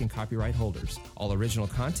trademark and copyright holders. All original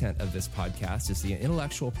content of this podcast is the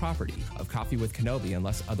intellectual property of Coffee with Kenobi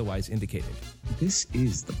unless otherwise indicated. This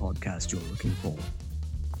is the podcast you're looking for.